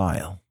a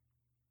smile.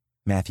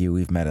 Matthew,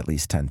 we've met at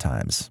least 10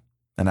 times,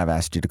 and I've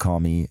asked you to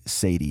call me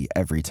Sadie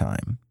every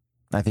time.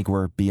 I think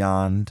we're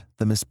beyond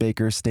the Miss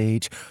Baker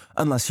stage,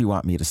 unless you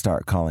want me to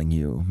start calling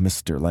you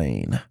Mr.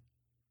 Lane.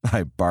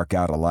 I bark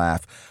out a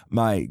laugh.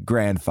 My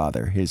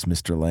grandfather is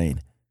Mr.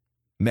 Lane.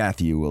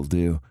 Matthew will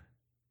do.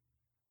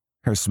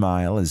 Her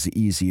smile is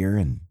easier,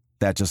 and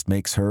that just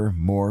makes her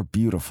more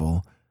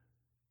beautiful.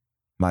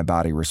 My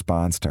body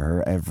responds to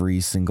her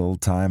every single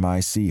time I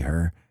see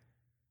her.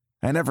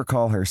 I never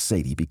call her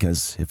Sadie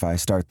because if I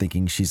start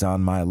thinking she's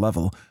on my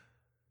level,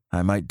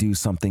 I might do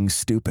something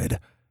stupid.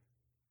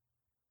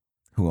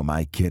 Who am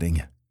I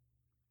kidding?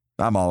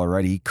 I'm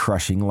already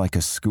crushing like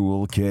a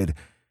school kid.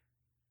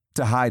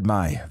 To hide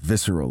my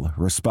visceral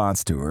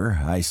response to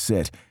her, I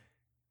sit.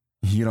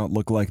 You don't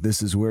look like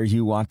this is where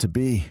you want to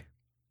be.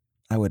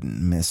 I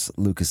wouldn't miss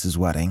Lucas's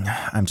wedding.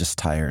 I'm just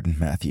tired,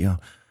 Matthew.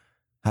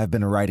 I've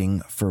been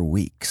writing for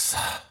weeks.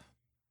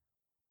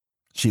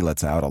 She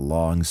lets out a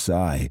long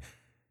sigh.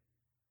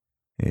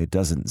 It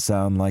doesn't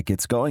sound like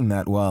it's going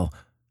that well.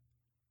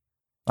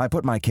 I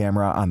put my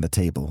camera on the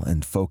table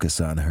and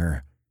focus on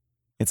her.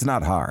 It's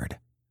not hard,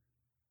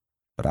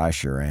 but I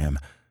sure am.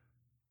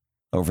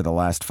 Over the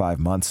last 5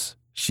 months,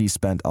 she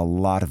spent a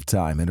lot of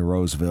time in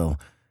Roseville.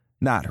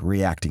 Not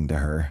reacting to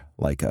her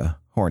like a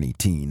horny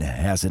teen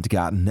hasn't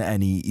gotten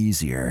any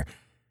easier.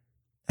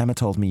 Emma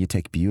told me you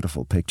take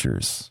beautiful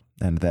pictures,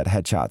 and that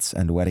headshots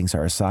and weddings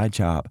are a side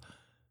job.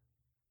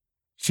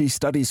 She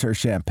studies her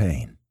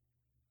champagne,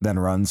 then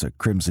runs a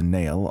crimson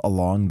nail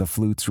along the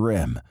flute's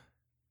rim.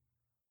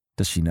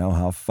 Does she know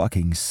how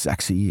fucking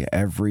sexy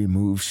every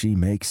move she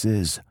makes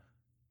is?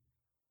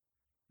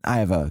 I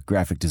have a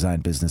graphic design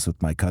business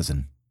with my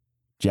cousin,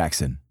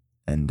 Jackson,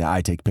 and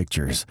I take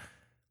pictures.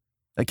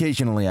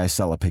 Occasionally I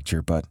sell a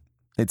picture, but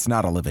it's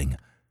not a living.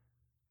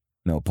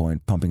 No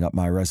point pumping up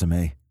my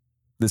resume.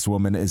 This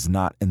woman is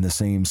not in the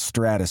same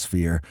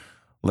stratosphere,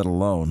 let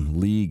alone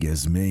league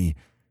as me.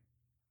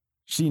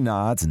 She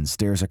nods and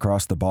stares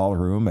across the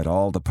ballroom at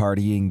all the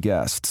partying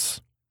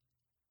guests.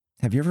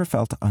 Have you ever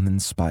felt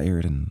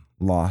uninspired and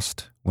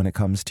lost when it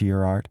comes to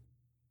your art?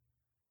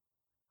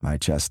 My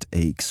chest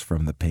aches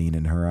from the pain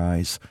in her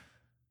eyes.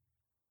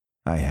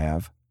 I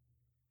have.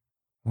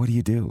 What do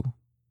you do?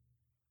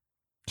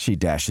 She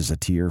dashes a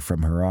tear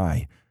from her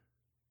eye.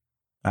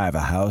 I have a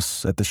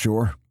house at the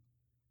shore.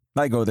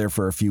 I go there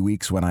for a few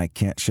weeks when I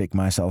can't shake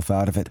myself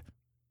out of it.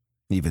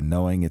 Even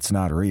knowing it's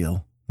not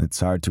real,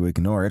 it's hard to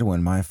ignore it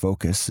when my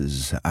focus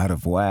is out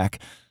of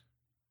whack.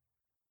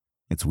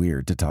 It's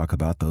weird to talk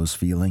about those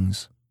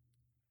feelings.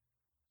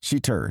 She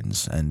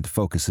turns and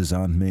focuses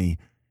on me.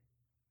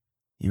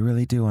 You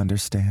really do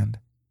understand?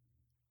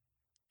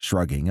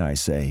 Shrugging, I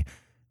say,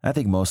 I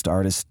think most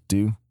artists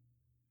do.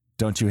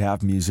 Don't you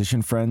have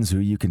musician friends who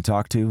you can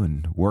talk to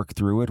and work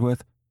through it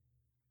with?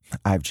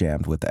 I've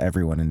jammed with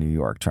everyone in New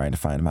York trying to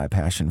find my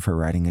passion for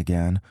writing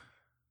again.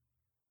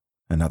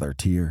 Another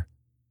tear,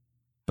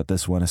 but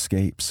this one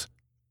escapes.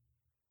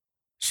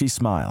 She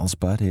smiles,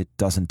 but it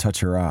doesn't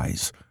touch her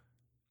eyes.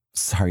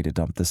 Sorry to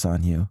dump this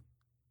on you.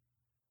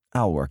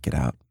 I'll work it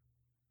out.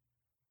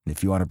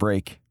 If you want a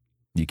break,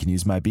 you can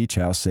use my beach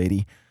house,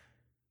 Sadie.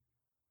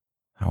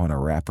 I want to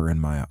wrap her in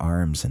my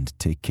arms and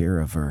take care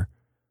of her.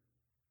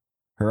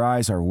 Her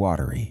eyes are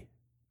watery,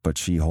 but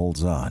she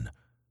holds on.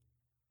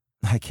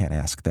 I can't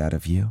ask that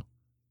of you.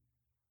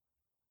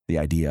 The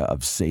idea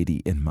of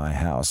Sadie in my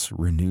house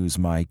renews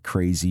my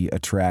crazy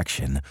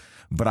attraction,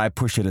 but I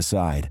push it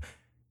aside.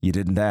 You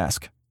didn't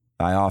ask.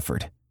 I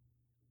offered.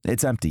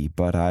 It's empty,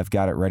 but I've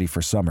got it ready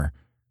for summer.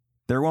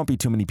 There won't be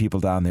too many people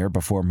down there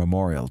before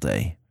Memorial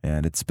Day,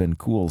 and it's been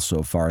cool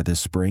so far this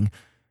spring.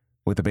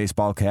 With a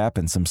baseball cap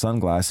and some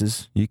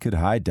sunglasses, you could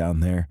hide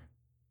down there.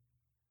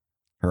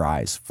 Her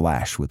eyes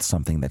flash with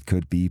something that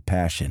could be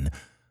passion,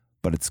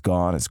 but it's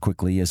gone as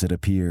quickly as it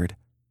appeared.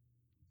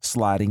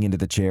 Sliding into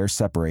the chair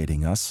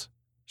separating us,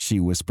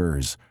 she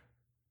whispers,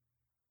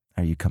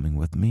 "Are you coming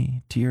with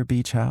me to your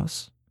beach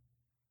house,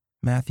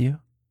 Matthew?"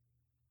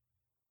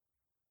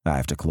 I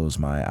have to close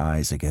my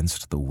eyes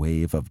against the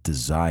wave of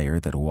desire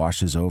that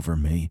washes over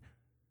me.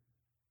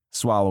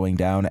 Swallowing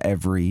down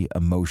every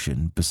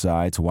emotion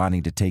besides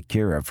wanting to take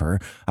care of her,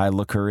 I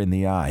look her in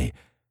the eye.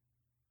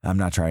 I'm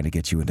not trying to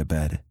get you into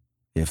bed,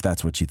 if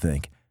that's what you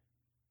think.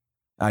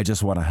 I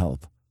just want to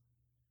help.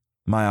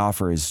 My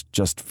offer is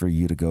just for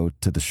you to go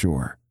to the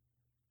shore.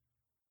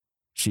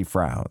 She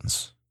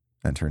frowns,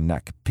 and her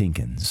neck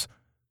pinkens.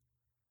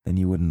 Then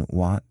you wouldn't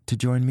want to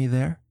join me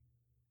there?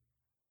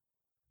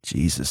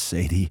 Jesus,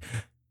 Sadie.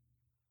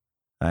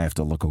 I have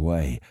to look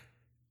away.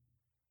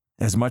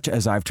 As much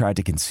as I've tried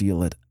to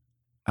conceal it,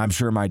 I'm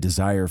sure my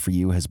desire for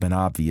you has been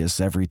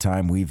obvious every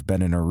time we've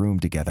been in a room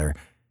together.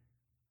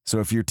 So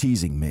if you're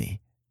teasing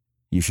me,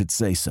 you should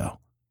say so.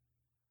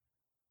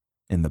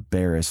 In the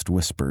barest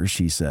whisper,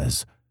 she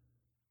says,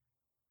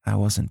 "I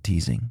wasn't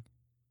teasing."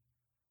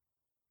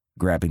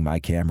 Grabbing my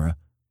camera,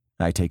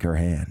 I take her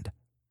hand.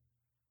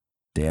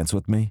 "Dance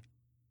with me?"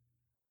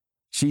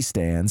 She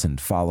stands and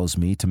follows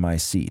me to my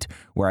seat,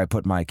 where I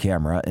put my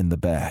camera in the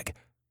bag.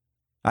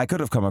 I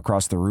could have come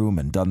across the room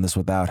and done this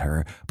without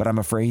her, but I'm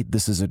afraid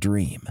this is a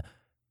dream,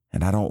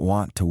 and I don't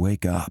want to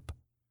wake up.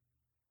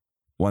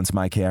 Once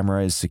my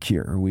camera is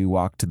secure, we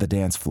walk to the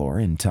dance floor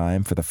in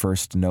time for the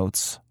first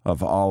notes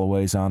of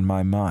Always on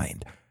My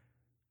Mind.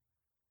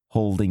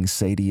 Holding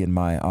Sadie in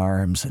my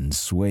arms and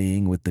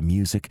swaying with the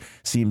music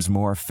seems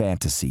more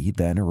fantasy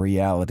than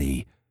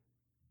reality.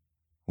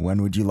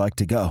 When would you like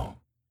to go?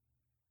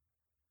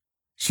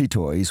 She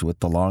toys with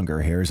the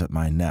longer hairs at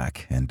my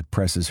neck and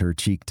presses her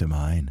cheek to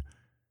mine.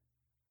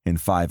 In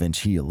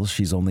 5-inch heels,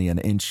 she's only an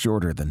inch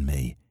shorter than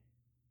me.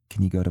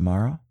 Can you go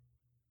tomorrow?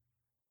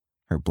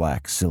 Her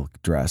black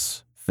silk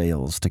dress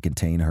fails to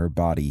contain her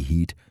body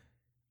heat.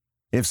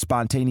 If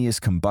spontaneous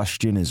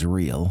combustion is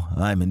real,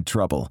 I'm in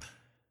trouble.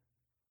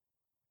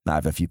 I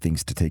have a few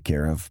things to take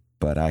care of,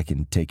 but I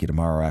can take you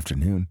tomorrow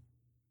afternoon.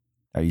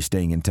 Are you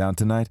staying in town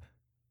tonight?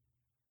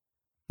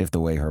 If the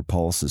way her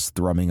pulse is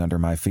thrumming under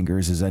my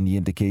fingers is any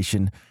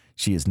indication,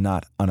 she is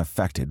not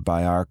unaffected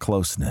by our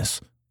closeness.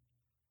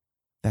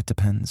 That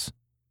depends,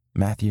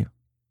 Matthew.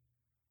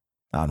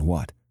 On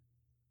what?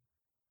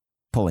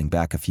 Pulling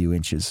back a few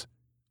inches,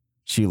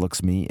 she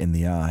looks me in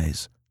the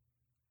eyes.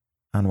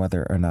 On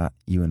whether or not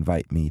you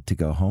invite me to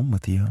go home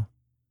with you.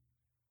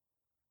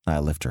 I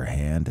lift her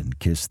hand and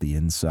kiss the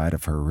inside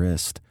of her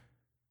wrist.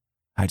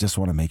 I just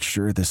want to make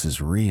sure this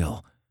is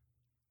real.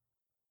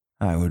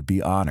 I would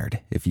be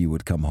honored if you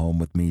would come home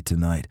with me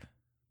tonight.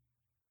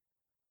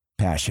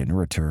 Passion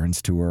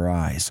returns to her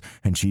eyes,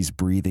 and she's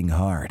breathing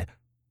hard.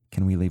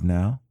 Can we leave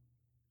now?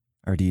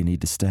 Or do you need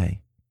to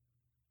stay?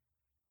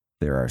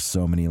 There are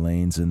so many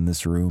lanes in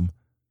this room,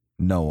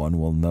 no one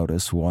will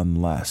notice one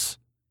less.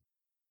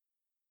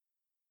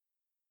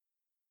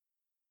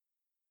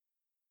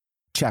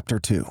 Chapter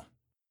 2.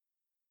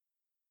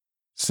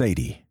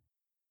 Sadie.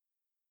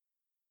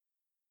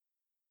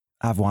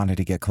 I've wanted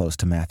to get close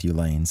to Matthew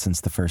Lane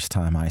since the first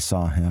time I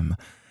saw him.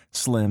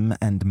 Slim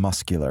and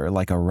muscular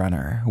like a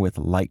runner, with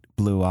light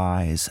blue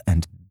eyes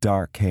and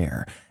dark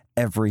hair.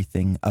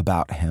 Everything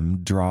about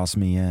him draws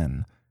me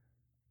in.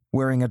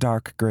 Wearing a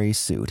dark gray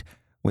suit,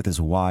 with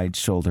his wide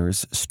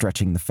shoulders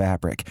stretching the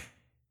fabric,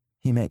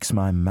 he makes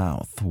my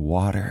mouth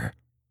water.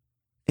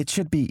 It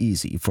should be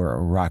easy for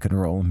a rock and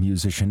roll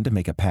musician to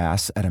make a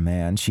pass at a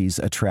man she's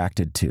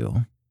attracted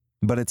to,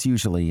 but it's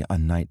usually a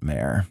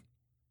nightmare.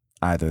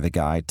 Either the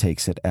guy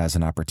takes it as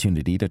an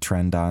opportunity to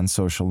trend on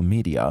social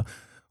media,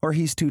 or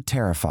he's too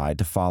terrified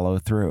to follow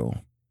through.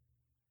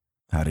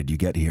 How did you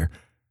get here?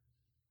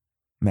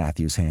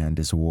 Matthew's hand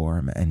is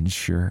warm and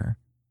sure.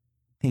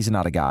 He's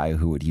not a guy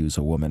who would use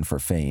a woman for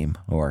fame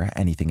or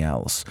anything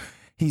else.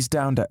 He's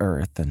down to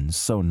earth and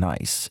so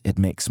nice it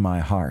makes my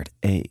heart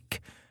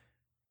ache.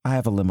 I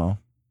have a limo.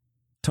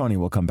 Tony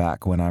will come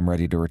back when I'm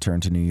ready to return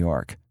to New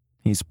York.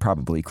 He's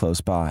probably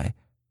close by.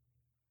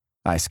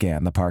 I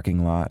scan the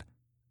parking lot.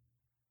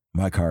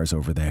 My car's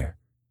over there.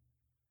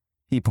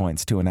 He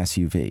points to an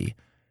SUV.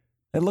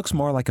 It looks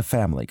more like a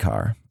family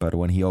car, but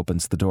when he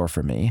opens the door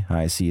for me,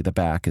 I see the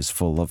back is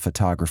full of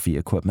photography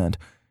equipment.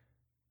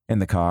 In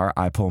the car,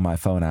 I pull my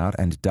phone out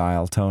and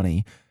dial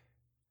Tony.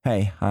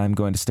 Hey, I'm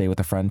going to stay with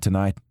a friend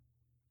tonight.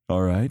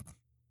 All right,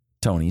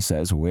 Tony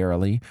says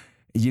wearily.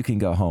 You can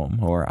go home,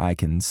 or I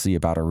can see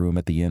about a room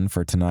at the inn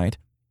for tonight.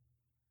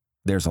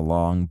 There's a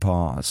long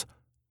pause.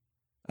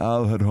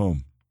 I'll head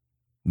home.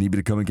 Need me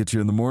to come and get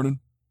you in the morning?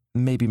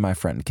 Maybe my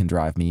friend can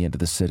drive me into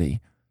the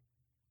city.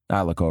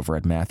 I look over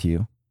at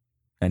Matthew,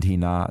 and he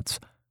nods.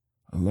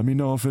 Let me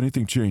know if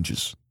anything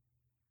changes.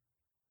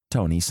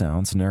 Tony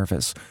sounds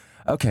nervous.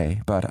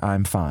 Okay, but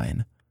I'm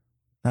fine.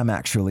 I'm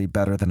actually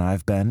better than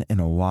I've been in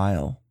a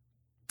while.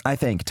 I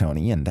thank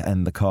Tony and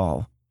end the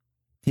call.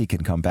 He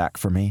can come back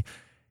for me.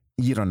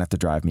 You don't have to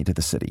drive me to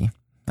the city.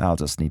 I'll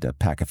just need to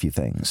pack a few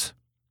things.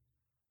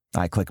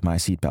 I click my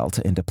seatbelt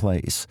into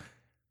place.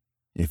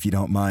 If you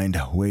don't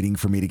mind waiting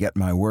for me to get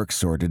my work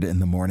sorted in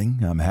the morning,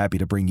 I'm happy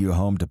to bring you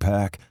home to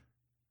pack.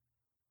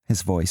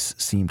 His voice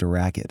seemed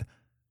ragged,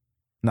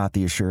 not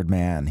the assured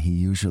man he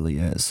usually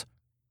is.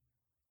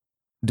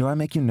 Do I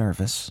make you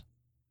nervous?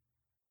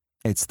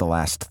 It's the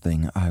last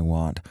thing I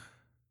want.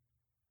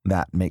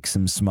 That makes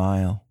him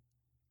smile.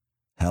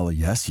 Hell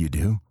yes, you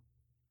do.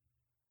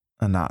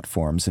 A knot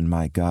forms in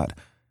my gut.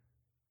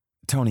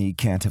 Tony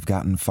can't have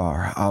gotten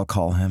far. I'll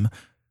call him.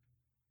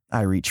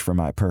 I reach for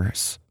my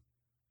purse.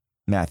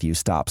 Matthew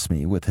stops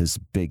me with his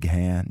big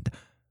hand.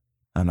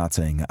 I'm not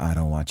saying I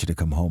don't want you to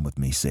come home with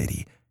me,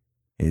 Sadie.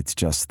 It's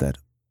just that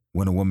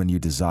when a woman you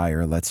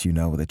desire lets you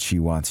know that she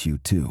wants you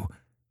too,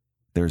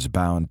 there's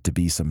bound to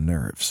be some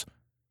nerves.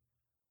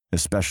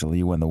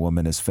 Especially when the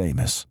woman is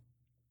famous.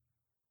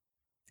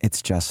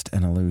 It's just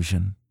an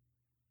illusion.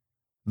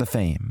 The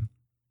fame,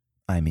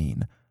 I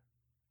mean.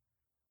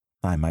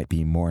 I might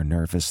be more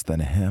nervous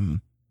than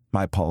him.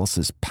 My pulse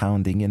is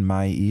pounding in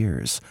my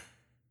ears.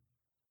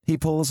 He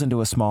pulls into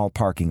a small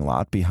parking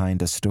lot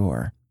behind a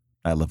store.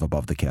 I live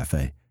above the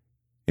cafe.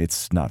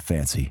 It's not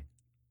fancy.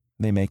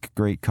 They make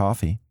great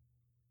coffee.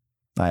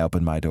 I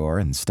open my door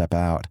and step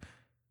out.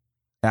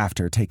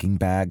 After taking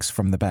bags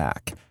from the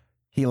back,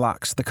 he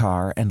locks the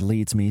car and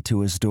leads me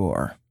to his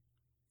door.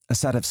 A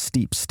set of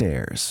steep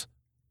stairs,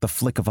 the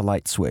flick of a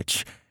light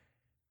switch,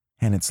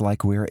 and it's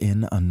like we're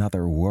in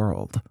another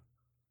world.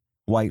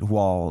 White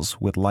walls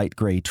with light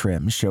gray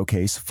trim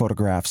showcase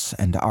photographs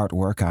and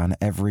artwork on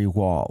every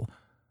wall.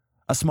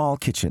 A small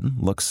kitchen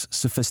looks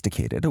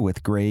sophisticated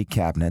with gray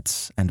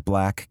cabinets and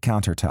black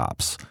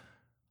countertops.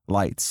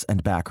 Lights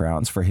and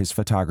backgrounds for his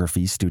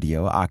photography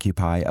studio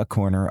occupy a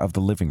corner of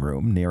the living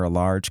room near a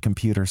large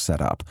computer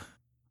setup.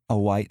 A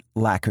white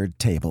lacquered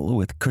table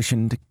with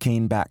cushioned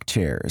cane-back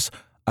chairs,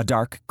 a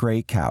dark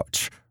gray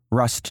couch,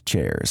 rust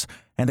chairs,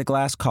 and a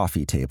glass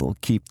coffee table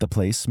keep the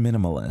place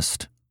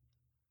minimalist.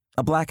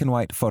 A black and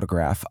white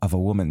photograph of a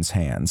woman's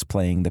hands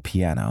playing the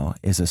piano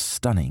is a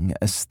stunning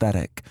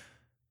aesthetic.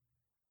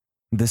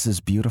 This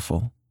is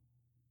beautiful.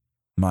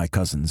 My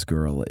cousin's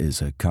girl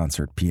is a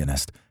concert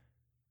pianist.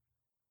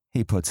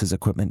 He puts his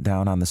equipment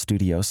down on the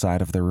studio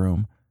side of the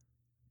room.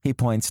 He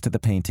points to the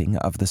painting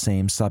of the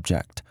same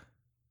subject.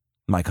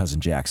 My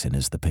cousin Jackson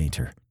is the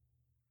painter.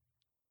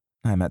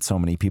 I met so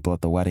many people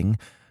at the wedding,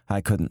 I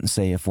couldn't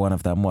say if one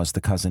of them was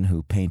the cousin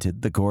who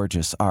painted the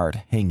gorgeous art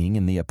hanging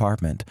in the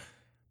apartment.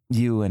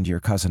 You and your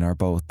cousin are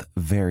both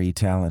very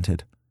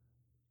talented.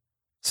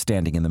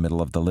 Standing in the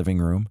middle of the living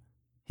room,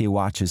 he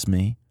watches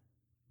me,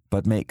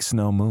 but makes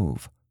no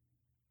move.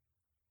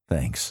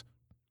 Thanks.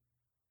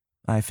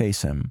 I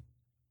face him.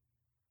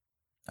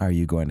 Are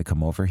you going to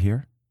come over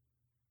here?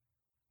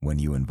 When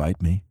you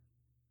invite me.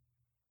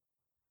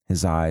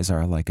 His eyes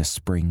are like a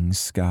spring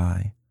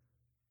sky.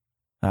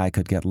 I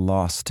could get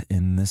lost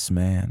in this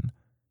man.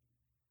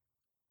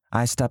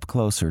 I step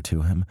closer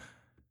to him.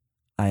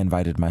 I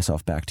invited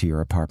myself back to your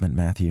apartment,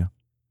 Matthew.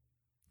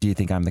 Do you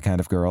think I'm the kind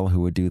of girl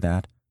who would do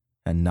that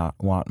and not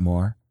want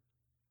more?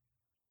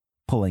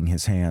 Pulling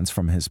his hands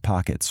from his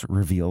pockets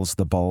reveals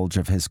the bulge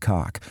of his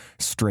cock,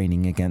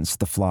 straining against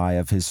the fly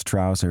of his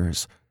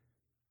trousers.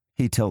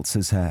 He tilts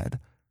his head.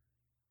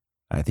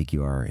 I think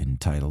you are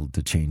entitled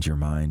to change your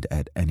mind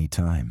at any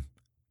time,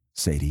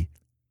 Sadie.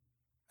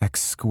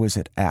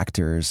 Exquisite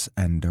actors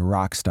and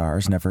rock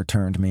stars never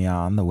turned me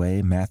on the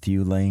way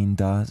Matthew Lane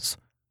does.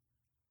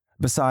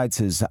 Besides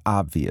his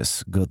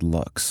obvious good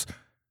looks,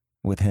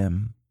 with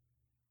him,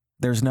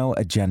 there's no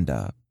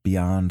agenda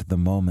beyond the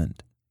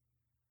moment.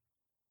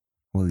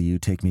 Will you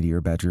take me to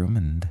your bedroom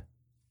and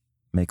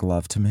make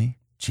love to me?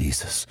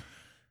 Jesus.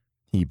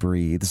 He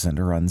breathes and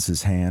runs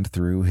his hand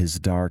through his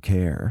dark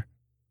hair.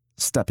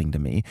 Stepping to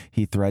me,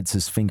 he threads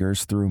his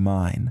fingers through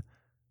mine.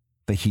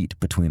 The heat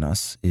between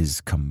us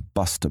is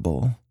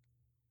combustible.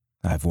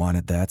 I've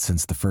wanted that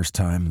since the first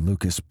time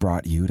Lucas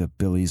brought you to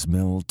Billy's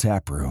Mill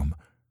tap room.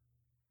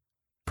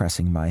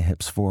 Pressing my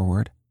hips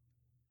forward,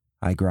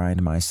 I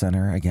grind my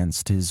center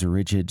against his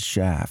rigid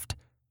shaft.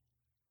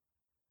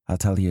 I'll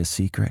tell you a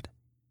secret.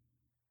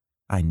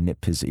 I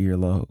nip his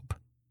earlobe.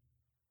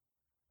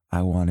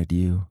 I wanted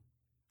you,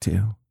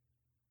 too.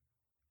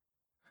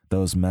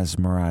 Those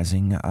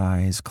mesmerizing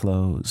eyes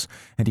close,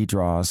 and he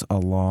draws a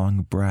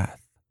long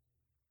breath.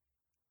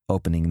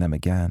 Opening them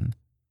again,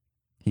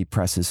 he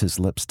presses his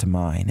lips to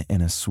mine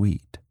in a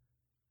sweet,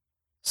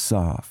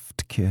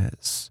 soft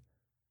kiss.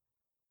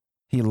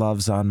 He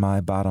loves on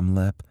my bottom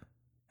lip,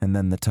 and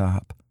then the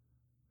top.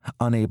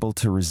 Unable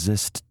to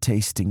resist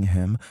tasting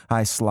him,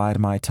 I slide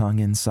my tongue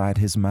inside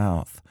his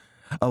mouth.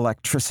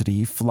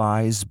 Electricity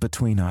flies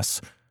between us.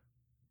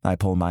 I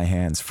pull my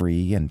hands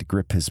free and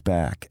grip his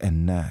back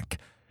and neck.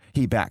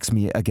 He backs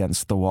me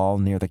against the wall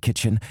near the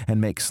kitchen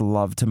and makes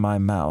love to my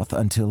mouth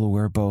until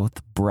we're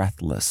both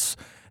breathless.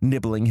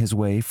 Nibbling his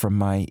way from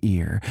my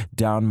ear,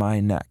 down my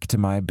neck to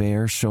my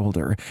bare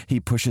shoulder, he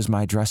pushes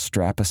my dress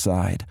strap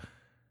aside.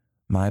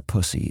 My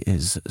pussy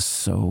is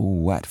so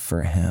wet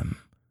for him.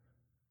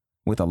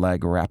 With a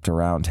leg wrapped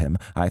around him,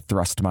 I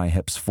thrust my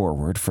hips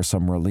forward for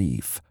some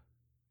relief.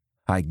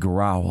 I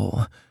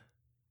growl.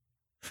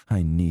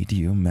 I need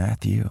you,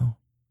 Matthew.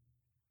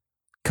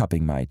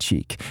 Cupping my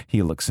cheek,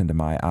 he looks into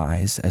my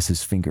eyes as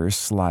his fingers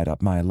slide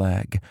up my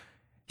leg.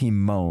 He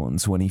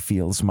moans when he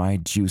feels my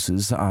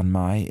juices on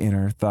my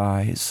inner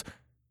thighs.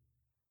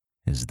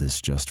 Is this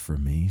just for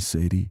me,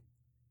 Sadie?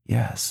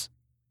 Yes.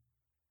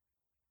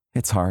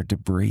 It's hard to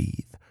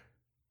breathe.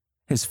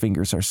 His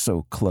fingers are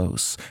so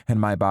close, and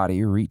my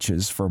body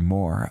reaches for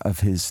more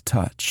of his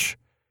touch.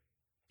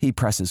 He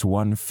presses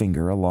one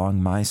finger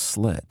along my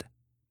slit.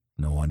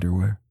 No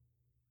underwear?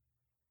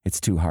 It's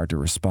too hard to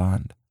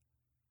respond.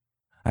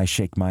 I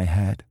shake my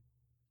head.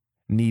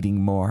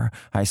 Needing more,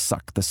 I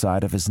suck the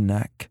side of his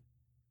neck,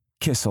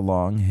 kiss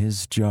along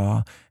his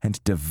jaw,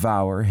 and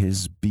devour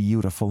his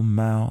beautiful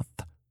mouth.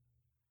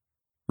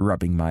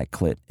 Rubbing my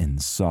clit in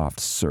soft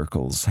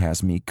circles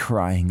has me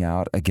crying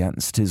out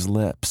against his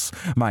lips.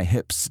 My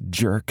hips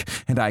jerk,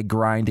 and I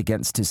grind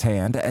against his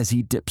hand as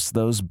he dips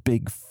those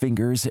big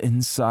fingers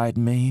inside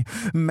me.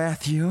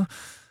 Matthew!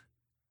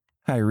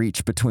 I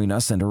reach between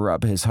us and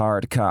rub his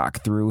hard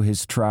cock through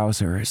his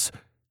trousers.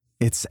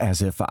 It's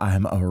as if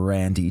I'm a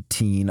randy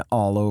teen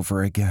all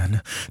over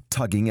again,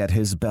 tugging at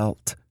his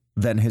belt,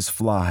 then his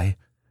fly.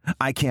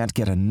 I can't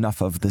get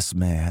enough of this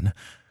man.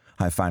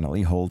 I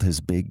finally hold his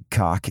big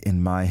cock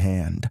in my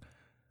hand.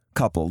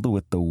 Coupled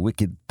with the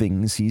wicked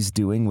things he's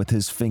doing with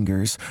his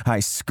fingers,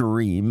 I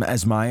scream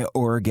as my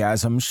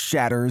orgasm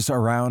shatters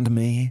around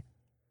me.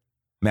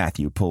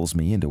 Matthew pulls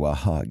me into a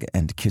hug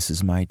and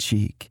kisses my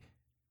cheek.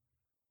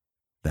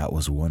 That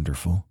was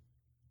wonderful.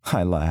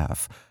 I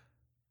laugh.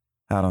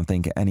 I don't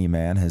think any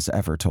man has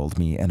ever told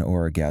me an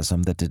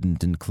orgasm that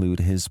didn't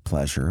include his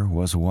pleasure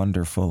was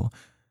wonderful.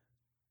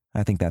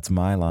 I think that's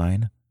my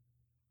line.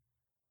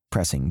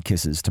 Pressing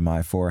kisses to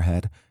my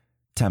forehead,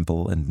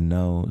 temple, and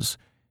nose,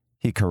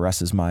 he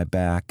caresses my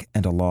back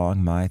and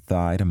along my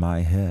thigh to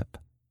my hip.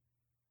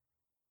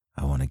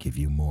 I want to give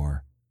you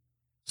more,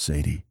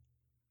 Sadie.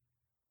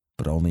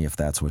 But only if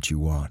that's what you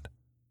want.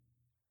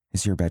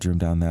 Is your bedroom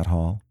down that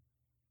hall?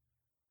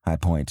 I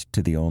point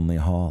to the only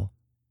hall.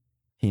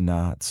 He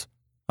nods.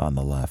 On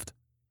the left.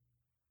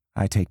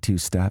 I take 2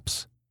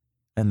 steps,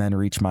 and then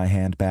reach my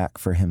hand back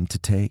for him to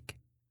take.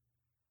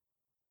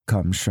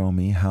 Come show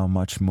me how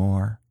much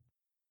more.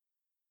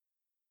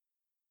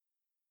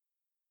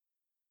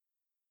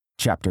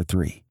 Chapter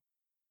 3.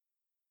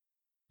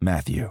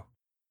 Matthew.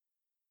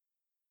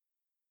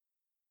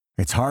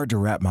 It's hard to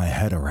wrap my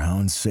head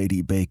around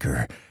Sadie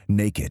Baker,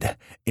 naked,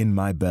 in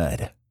my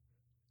bed.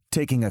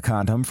 Taking a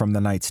condom from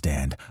the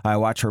nightstand, I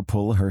watch her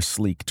pull her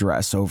sleek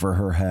dress over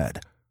her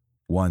head.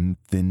 One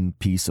thin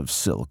piece of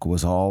silk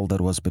was all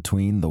that was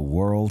between the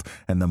world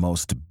and the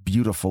most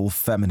beautiful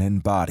feminine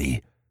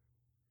body.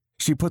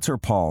 She puts her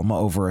palm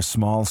over a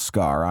small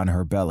scar on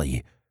her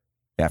belly.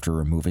 After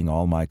removing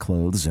all my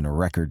clothes in a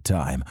record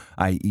time,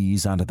 I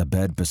ease onto the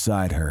bed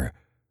beside her.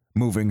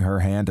 Moving her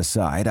hand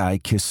aside, I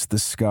kiss the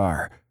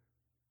scar.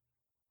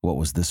 What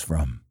was this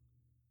from?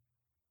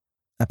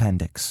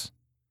 Appendix.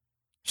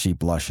 She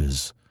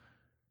blushes.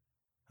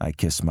 I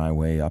kiss my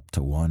way up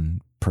to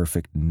one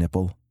perfect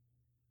nipple.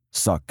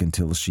 Suck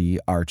until she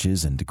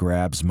arches and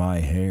grabs my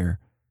hair.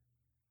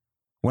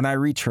 When I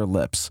reach her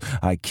lips,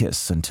 I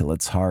kiss until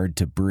it's hard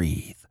to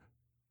breathe.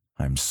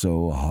 I'm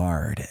so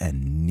hard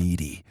and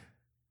needy.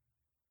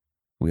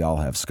 We all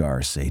have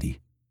scars, Sadie.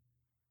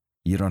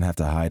 You don't have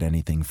to hide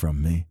anything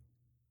from me.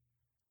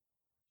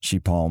 She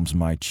palms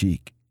my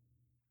cheek.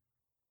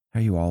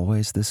 Are you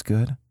always this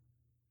good?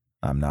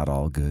 I'm not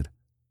all good.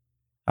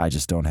 I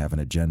just don't have an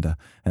agenda,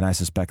 and I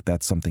suspect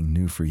that's something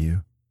new for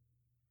you.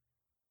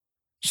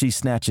 She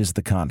snatches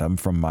the condom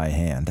from my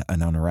hand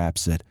and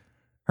unwraps it.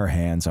 Her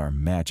hands are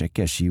magic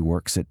as she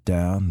works it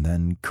down,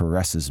 then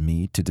caresses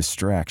me to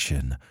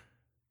distraction.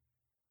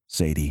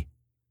 Sadie,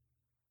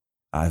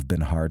 I've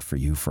been hard for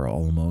you for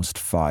almost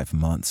 5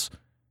 months.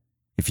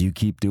 If you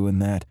keep doing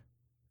that,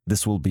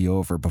 this will be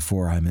over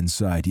before I'm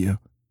inside you.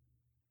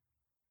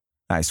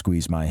 I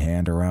squeeze my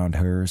hand around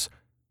hers,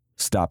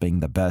 stopping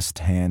the best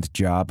hand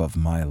job of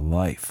my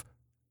life.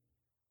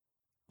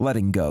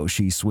 Letting go,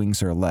 she swings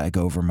her leg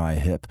over my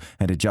hip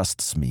and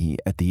adjusts me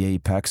at the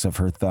apex of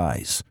her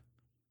thighs.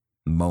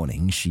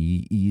 Moaning,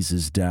 she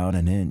eases down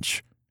an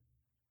inch.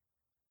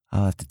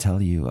 I'll have to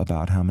tell you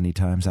about how many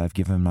times I've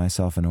given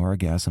myself an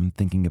orgasm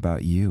thinking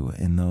about you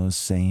in those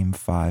same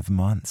 5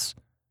 months.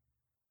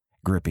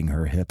 Gripping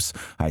her hips,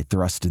 I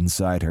thrust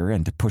inside her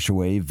and push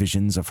away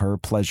visions of her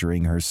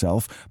pleasuring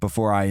herself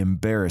before I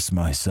embarrass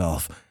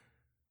myself.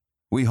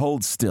 We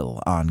hold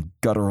still on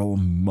guttural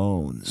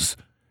moans.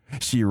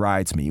 She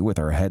rides me with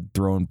her head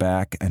thrown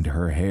back and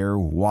her hair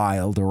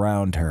wild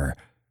around her.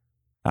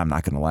 I'm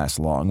not going to last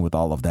long with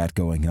all of that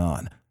going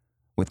on.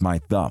 With my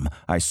thumb,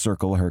 I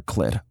circle her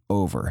clit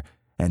over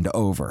and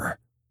over.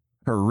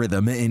 Her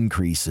rhythm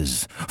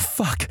increases.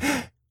 Fuck!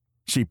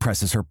 She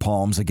presses her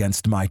palms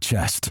against my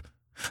chest.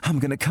 I'm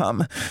gonna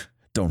come.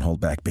 Don't hold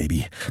back,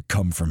 baby.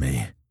 Come for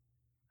me.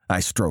 I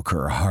stroke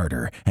her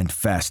harder and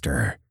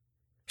faster.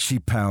 She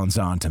pounds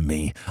onto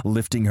me,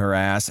 lifting her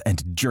ass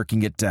and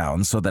jerking it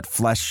down so that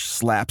flesh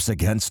slaps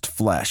against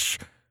flesh.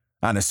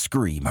 On a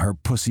scream, her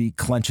pussy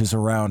clenches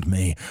around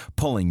me,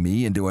 pulling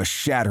me into a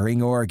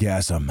shattering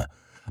orgasm.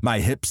 My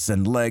hips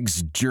and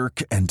legs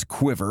jerk and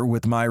quiver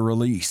with my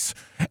release.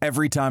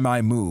 Every time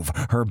I move,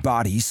 her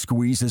body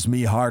squeezes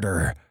me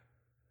harder.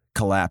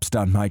 Collapsed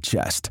on my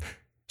chest,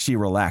 she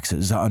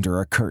relaxes under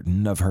a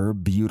curtain of her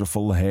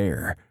beautiful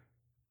hair.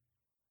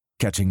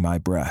 Catching my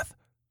breath,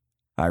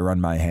 I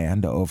run my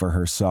hand over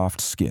her soft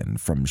skin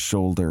from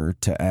shoulder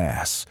to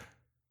ass.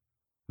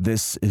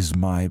 This is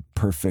my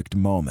perfect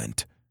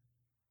moment,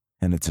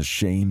 and it's a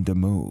shame to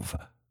move.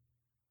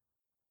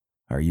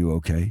 Are you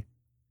okay?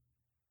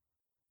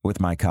 With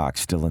my cock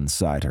still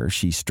inside her,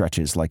 she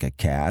stretches like a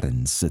cat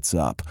and sits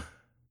up.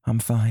 I'm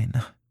fine.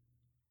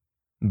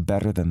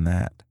 Better than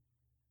that.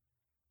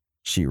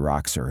 She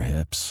rocks her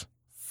hips.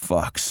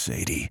 Fuck,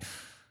 Sadie.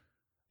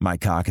 My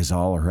cock is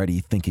already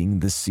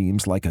thinking this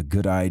seems like a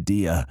good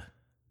idea.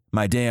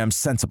 My damn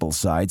sensible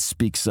side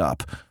speaks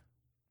up.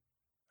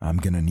 I'm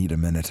gonna need a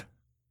minute.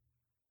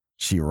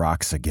 She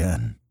rocks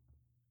again.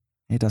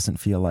 It doesn't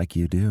feel like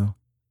you do,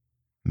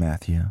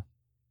 Matthew.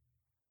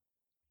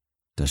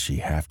 Does she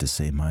have to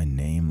say my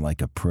name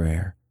like a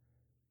prayer?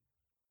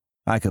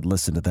 I could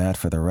listen to that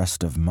for the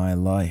rest of my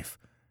life.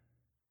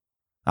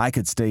 I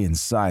could stay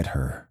inside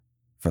her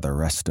for the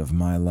rest of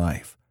my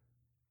life.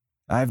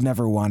 I've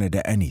never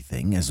wanted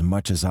anything as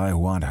much as I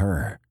want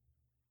her.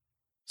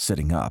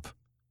 Sitting up,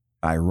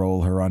 I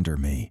roll her under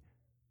me.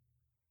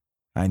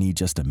 I need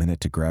just a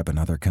minute to grab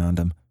another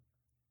condom,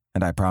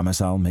 and I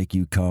promise I'll make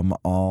you come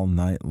all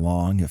night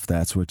long if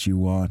that's what you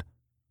want.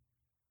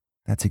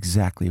 That's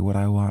exactly what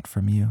I want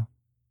from you,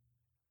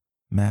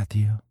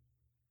 Matthew.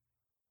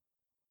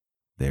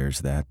 There's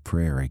that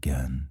prayer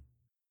again.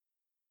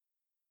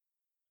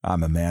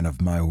 I'm a man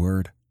of my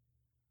word.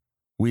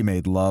 We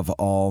made love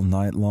all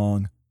night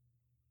long.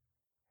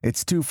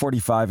 It's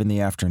 2:45 in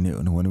the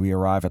afternoon when we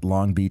arrive at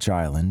Long Beach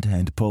Island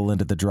and pull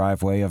into the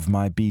driveway of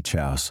my beach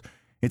house.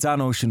 It's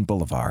on Ocean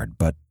Boulevard,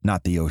 but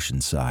not the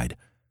ocean side.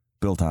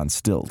 Built on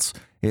stilts,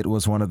 it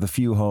was one of the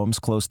few homes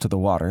close to the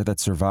water that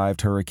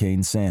survived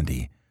Hurricane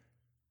Sandy.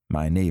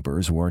 My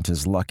neighbors weren't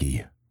as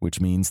lucky, which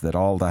means that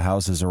all the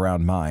houses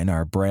around mine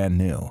are brand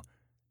new.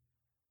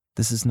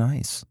 This is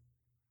nice.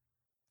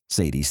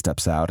 Sadie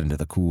steps out into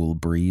the cool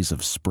breeze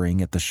of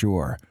spring at the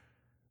shore.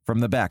 From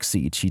the back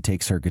seat, she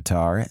takes her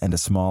guitar and a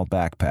small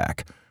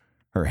backpack.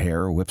 Her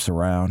hair whips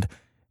around,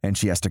 and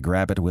she has to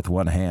grab it with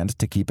one hand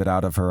to keep it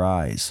out of her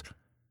eyes.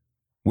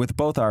 With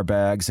both our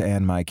bags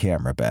and my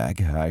camera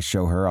bag, I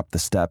show her up the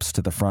steps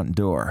to the front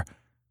door.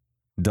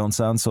 Don't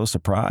sound so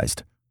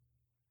surprised.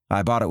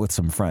 I bought it with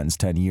some friends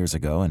 10 years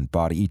ago and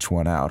bought each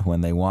one out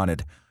when they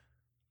wanted.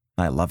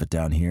 I love it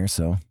down here,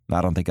 so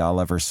I don't think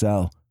I'll ever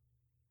sell.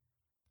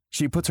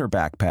 She puts her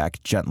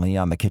backpack gently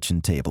on the kitchen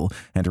table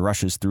and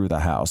rushes through the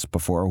house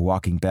before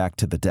walking back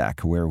to the deck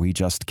where we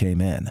just came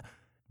in.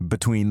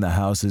 Between the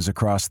houses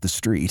across the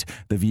street,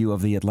 the view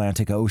of the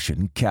Atlantic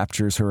Ocean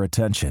captures her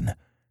attention.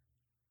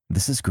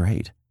 This is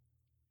great.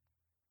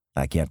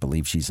 I can't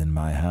believe she's in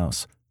my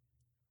house.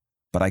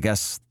 But I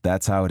guess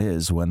that's how it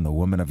is when the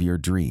woman of your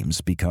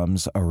dreams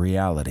becomes a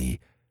reality.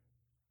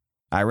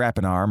 I wrap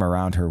an arm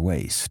around her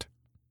waist.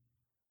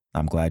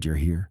 I'm glad you're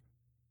here.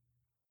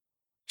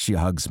 She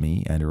hugs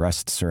me and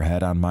rests her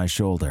head on my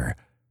shoulder.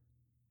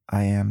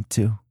 I am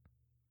too.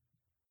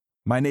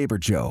 My neighbor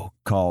Joe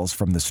calls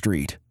from the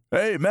street.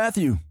 Hey,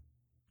 Matthew,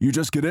 you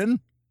just get in?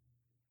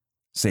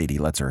 Sadie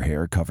lets her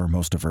hair cover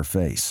most of her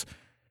face.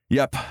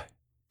 Yep,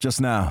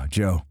 just now,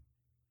 Joe.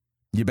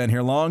 You been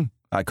here long?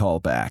 I call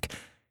back,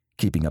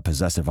 keeping a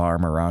possessive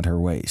arm around her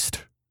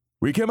waist.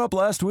 We came up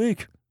last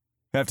week.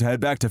 Have to head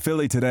back to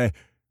Philly today.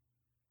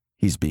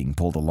 He's being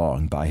pulled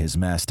along by his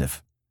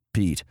mastiff,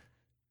 Pete.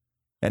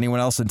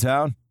 Anyone else in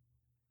town?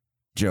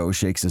 Joe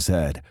shakes his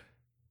head.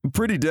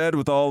 Pretty dead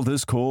with all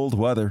this cold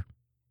weather.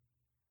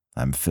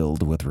 I'm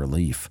filled with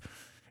relief.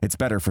 It's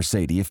better for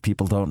Sadie if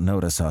people don't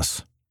notice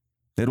us.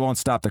 It won't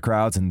stop the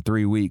crowds in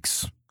 3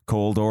 weeks,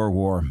 cold or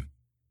warm.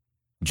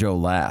 Joe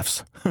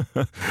laughs.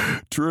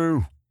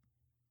 True.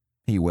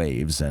 He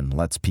waves and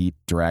lets Pete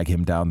drag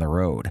him down the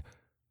road.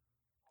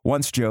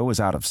 Once Joe is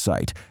out of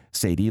sight,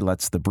 Sadie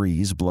lets the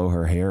breeze blow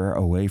her hair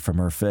away from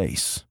her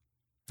face.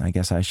 I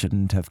guess I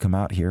shouldn't have come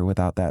out here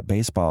without that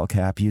baseball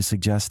cap you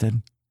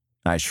suggested.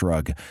 I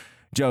shrug.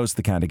 Joe's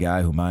the kind of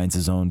guy who minds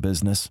his own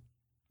business.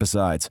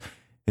 Besides,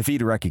 if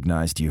he'd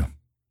recognized you,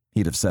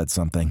 he'd have said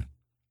something.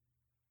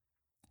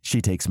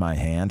 She takes my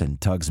hand and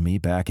tugs me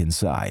back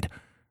inside,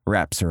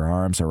 wraps her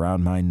arms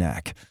around my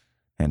neck,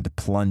 and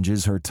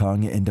plunges her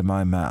tongue into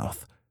my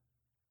mouth.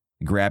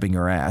 Grabbing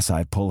her ass,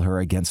 I pull her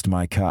against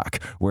my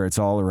cock, where it's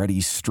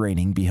already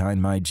straining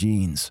behind my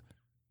jeans.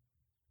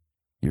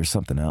 You're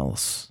something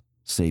else,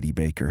 Sadie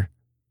Baker.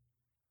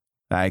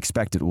 I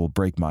expect it will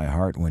break my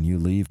heart when you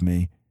leave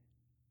me.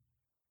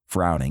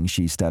 Frowning,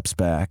 she steps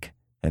back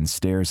and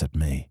stares at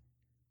me.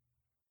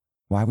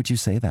 Why would you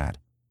say that?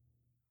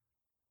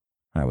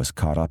 I was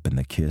caught up in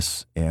the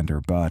kiss and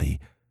her body.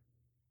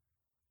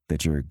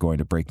 That you're going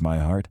to break my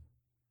heart?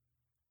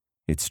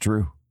 It's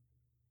true.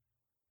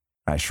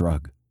 I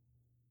shrug.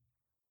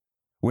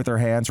 With her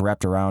hands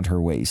wrapped around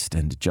her waist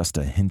and just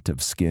a hint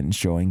of skin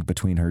showing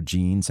between her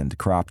jeans and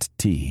cropped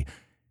tee,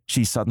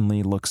 she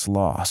suddenly looks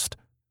lost.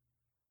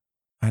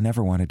 I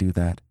never want to do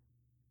that.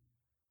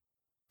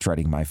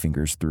 Treading my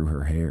fingers through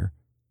her hair,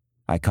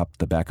 I cupped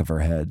the back of her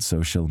head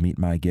so she'll meet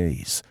my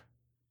gaze.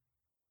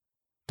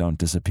 Don't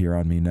disappear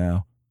on me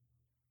now.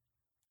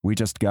 We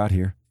just got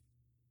here.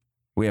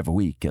 We have a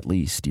week at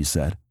least, you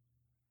said.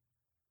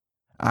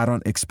 I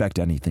don't expect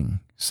anything,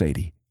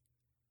 Sadie.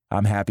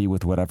 I'm happy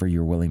with whatever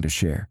you're willing to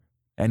share.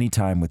 Any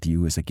time with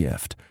you is a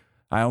gift.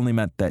 I only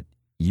meant that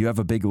you have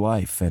a big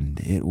life and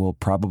it will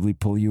probably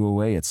pull you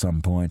away at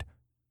some point.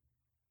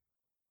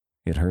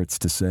 It hurts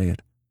to say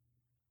it.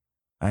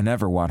 I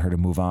never want her to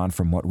move on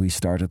from what we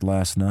started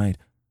last night.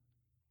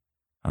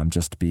 I'm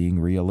just being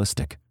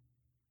realistic.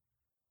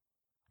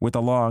 With a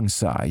long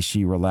sigh,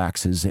 she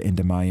relaxes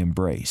into my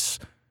embrace.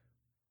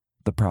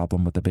 The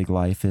problem with the big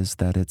life is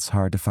that it's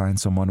hard to find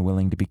someone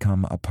willing to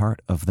become a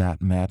part of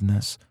that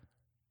madness.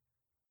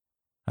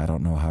 I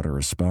don't know how to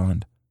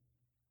respond.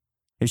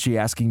 Is she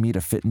asking me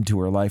to fit into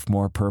her life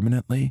more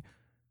permanently?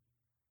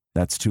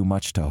 That's too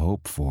much to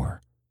hope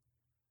for.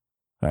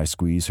 I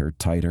squeeze her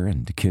tighter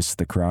and kiss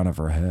the crown of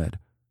her head.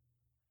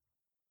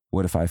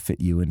 What if I fit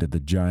you into the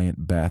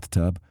giant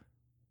bathtub,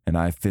 and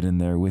I fit in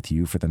there with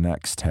you for the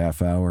next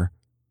half hour?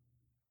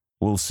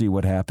 We'll see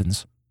what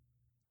happens.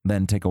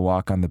 Then take a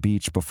walk on the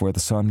beach before the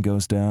sun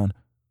goes down.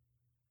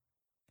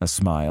 A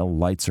smile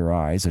lights her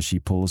eyes as she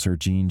pulls her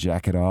jean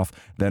jacket off,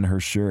 then her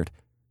shirt,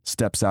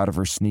 steps out of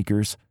her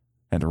sneakers,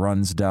 and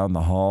runs down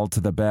the hall to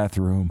the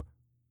bathroom.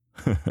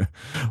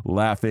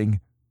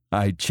 Laughing,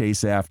 I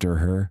chase after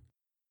her.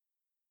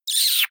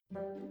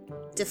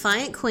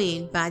 Defiant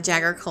Queen by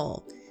Jagger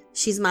Cole.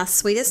 She's my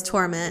sweetest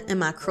torment and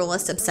my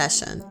cruelest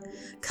obsession.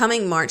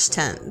 Coming March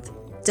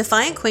 10th.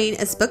 Defiant Queen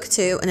is book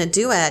 2 in a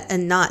duet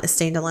and not a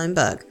standalone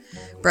book.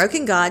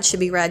 Broken God should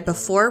be read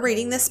before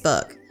reading this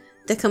book.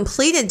 The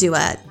completed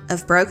duet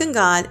of Broken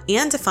God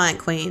and Defiant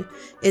Queen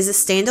is a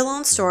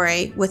standalone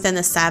story within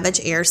the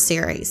Savage Air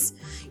series.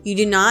 You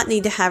do not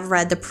need to have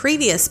read the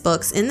previous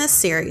books in this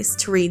series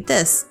to read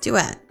this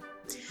duet.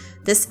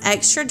 This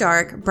extra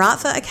dark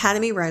Bratva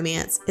Academy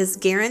romance is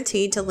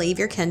guaranteed to leave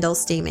your Kindle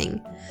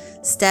steaming.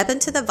 Step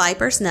into the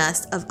Viper's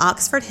Nest of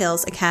Oxford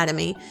Hills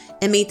Academy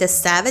and meet the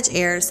savage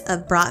heirs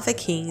of Bratva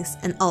kings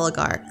and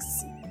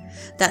oligarchs.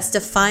 That's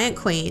Defiant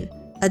Queen,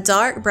 a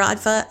dark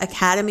Bratva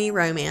Academy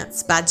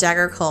romance by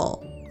Jagger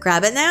Cole.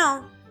 Grab it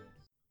now.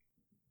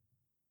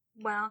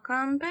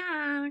 Welcome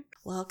back.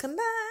 Welcome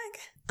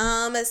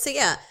back. So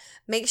yeah,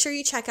 make sure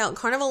you check out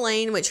Carnival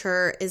Lane, which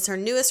is her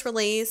newest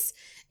release,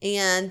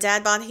 and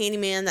Dad Bod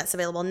Handyman, that's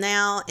available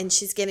now, and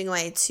she's giving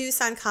away 2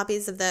 signed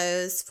copies of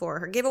those for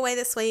her giveaway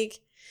this week.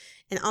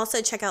 And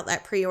also check out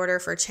that pre-order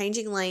for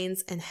Changing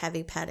Lanes and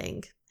Heavy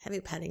Petting.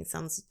 Heavy Petting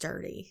sounds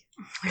dirty.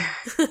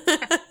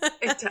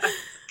 It does.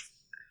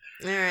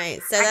 All right,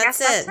 so that's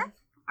it.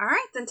 All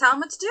right, then tell them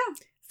what to do.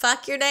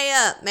 Fuck your day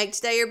up. Make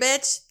today your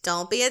bitch.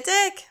 Don't be a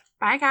dick.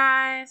 Bye,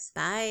 guys.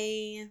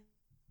 Bye.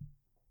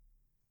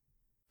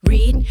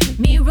 Read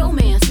me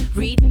romance.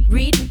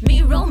 Read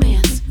me romance.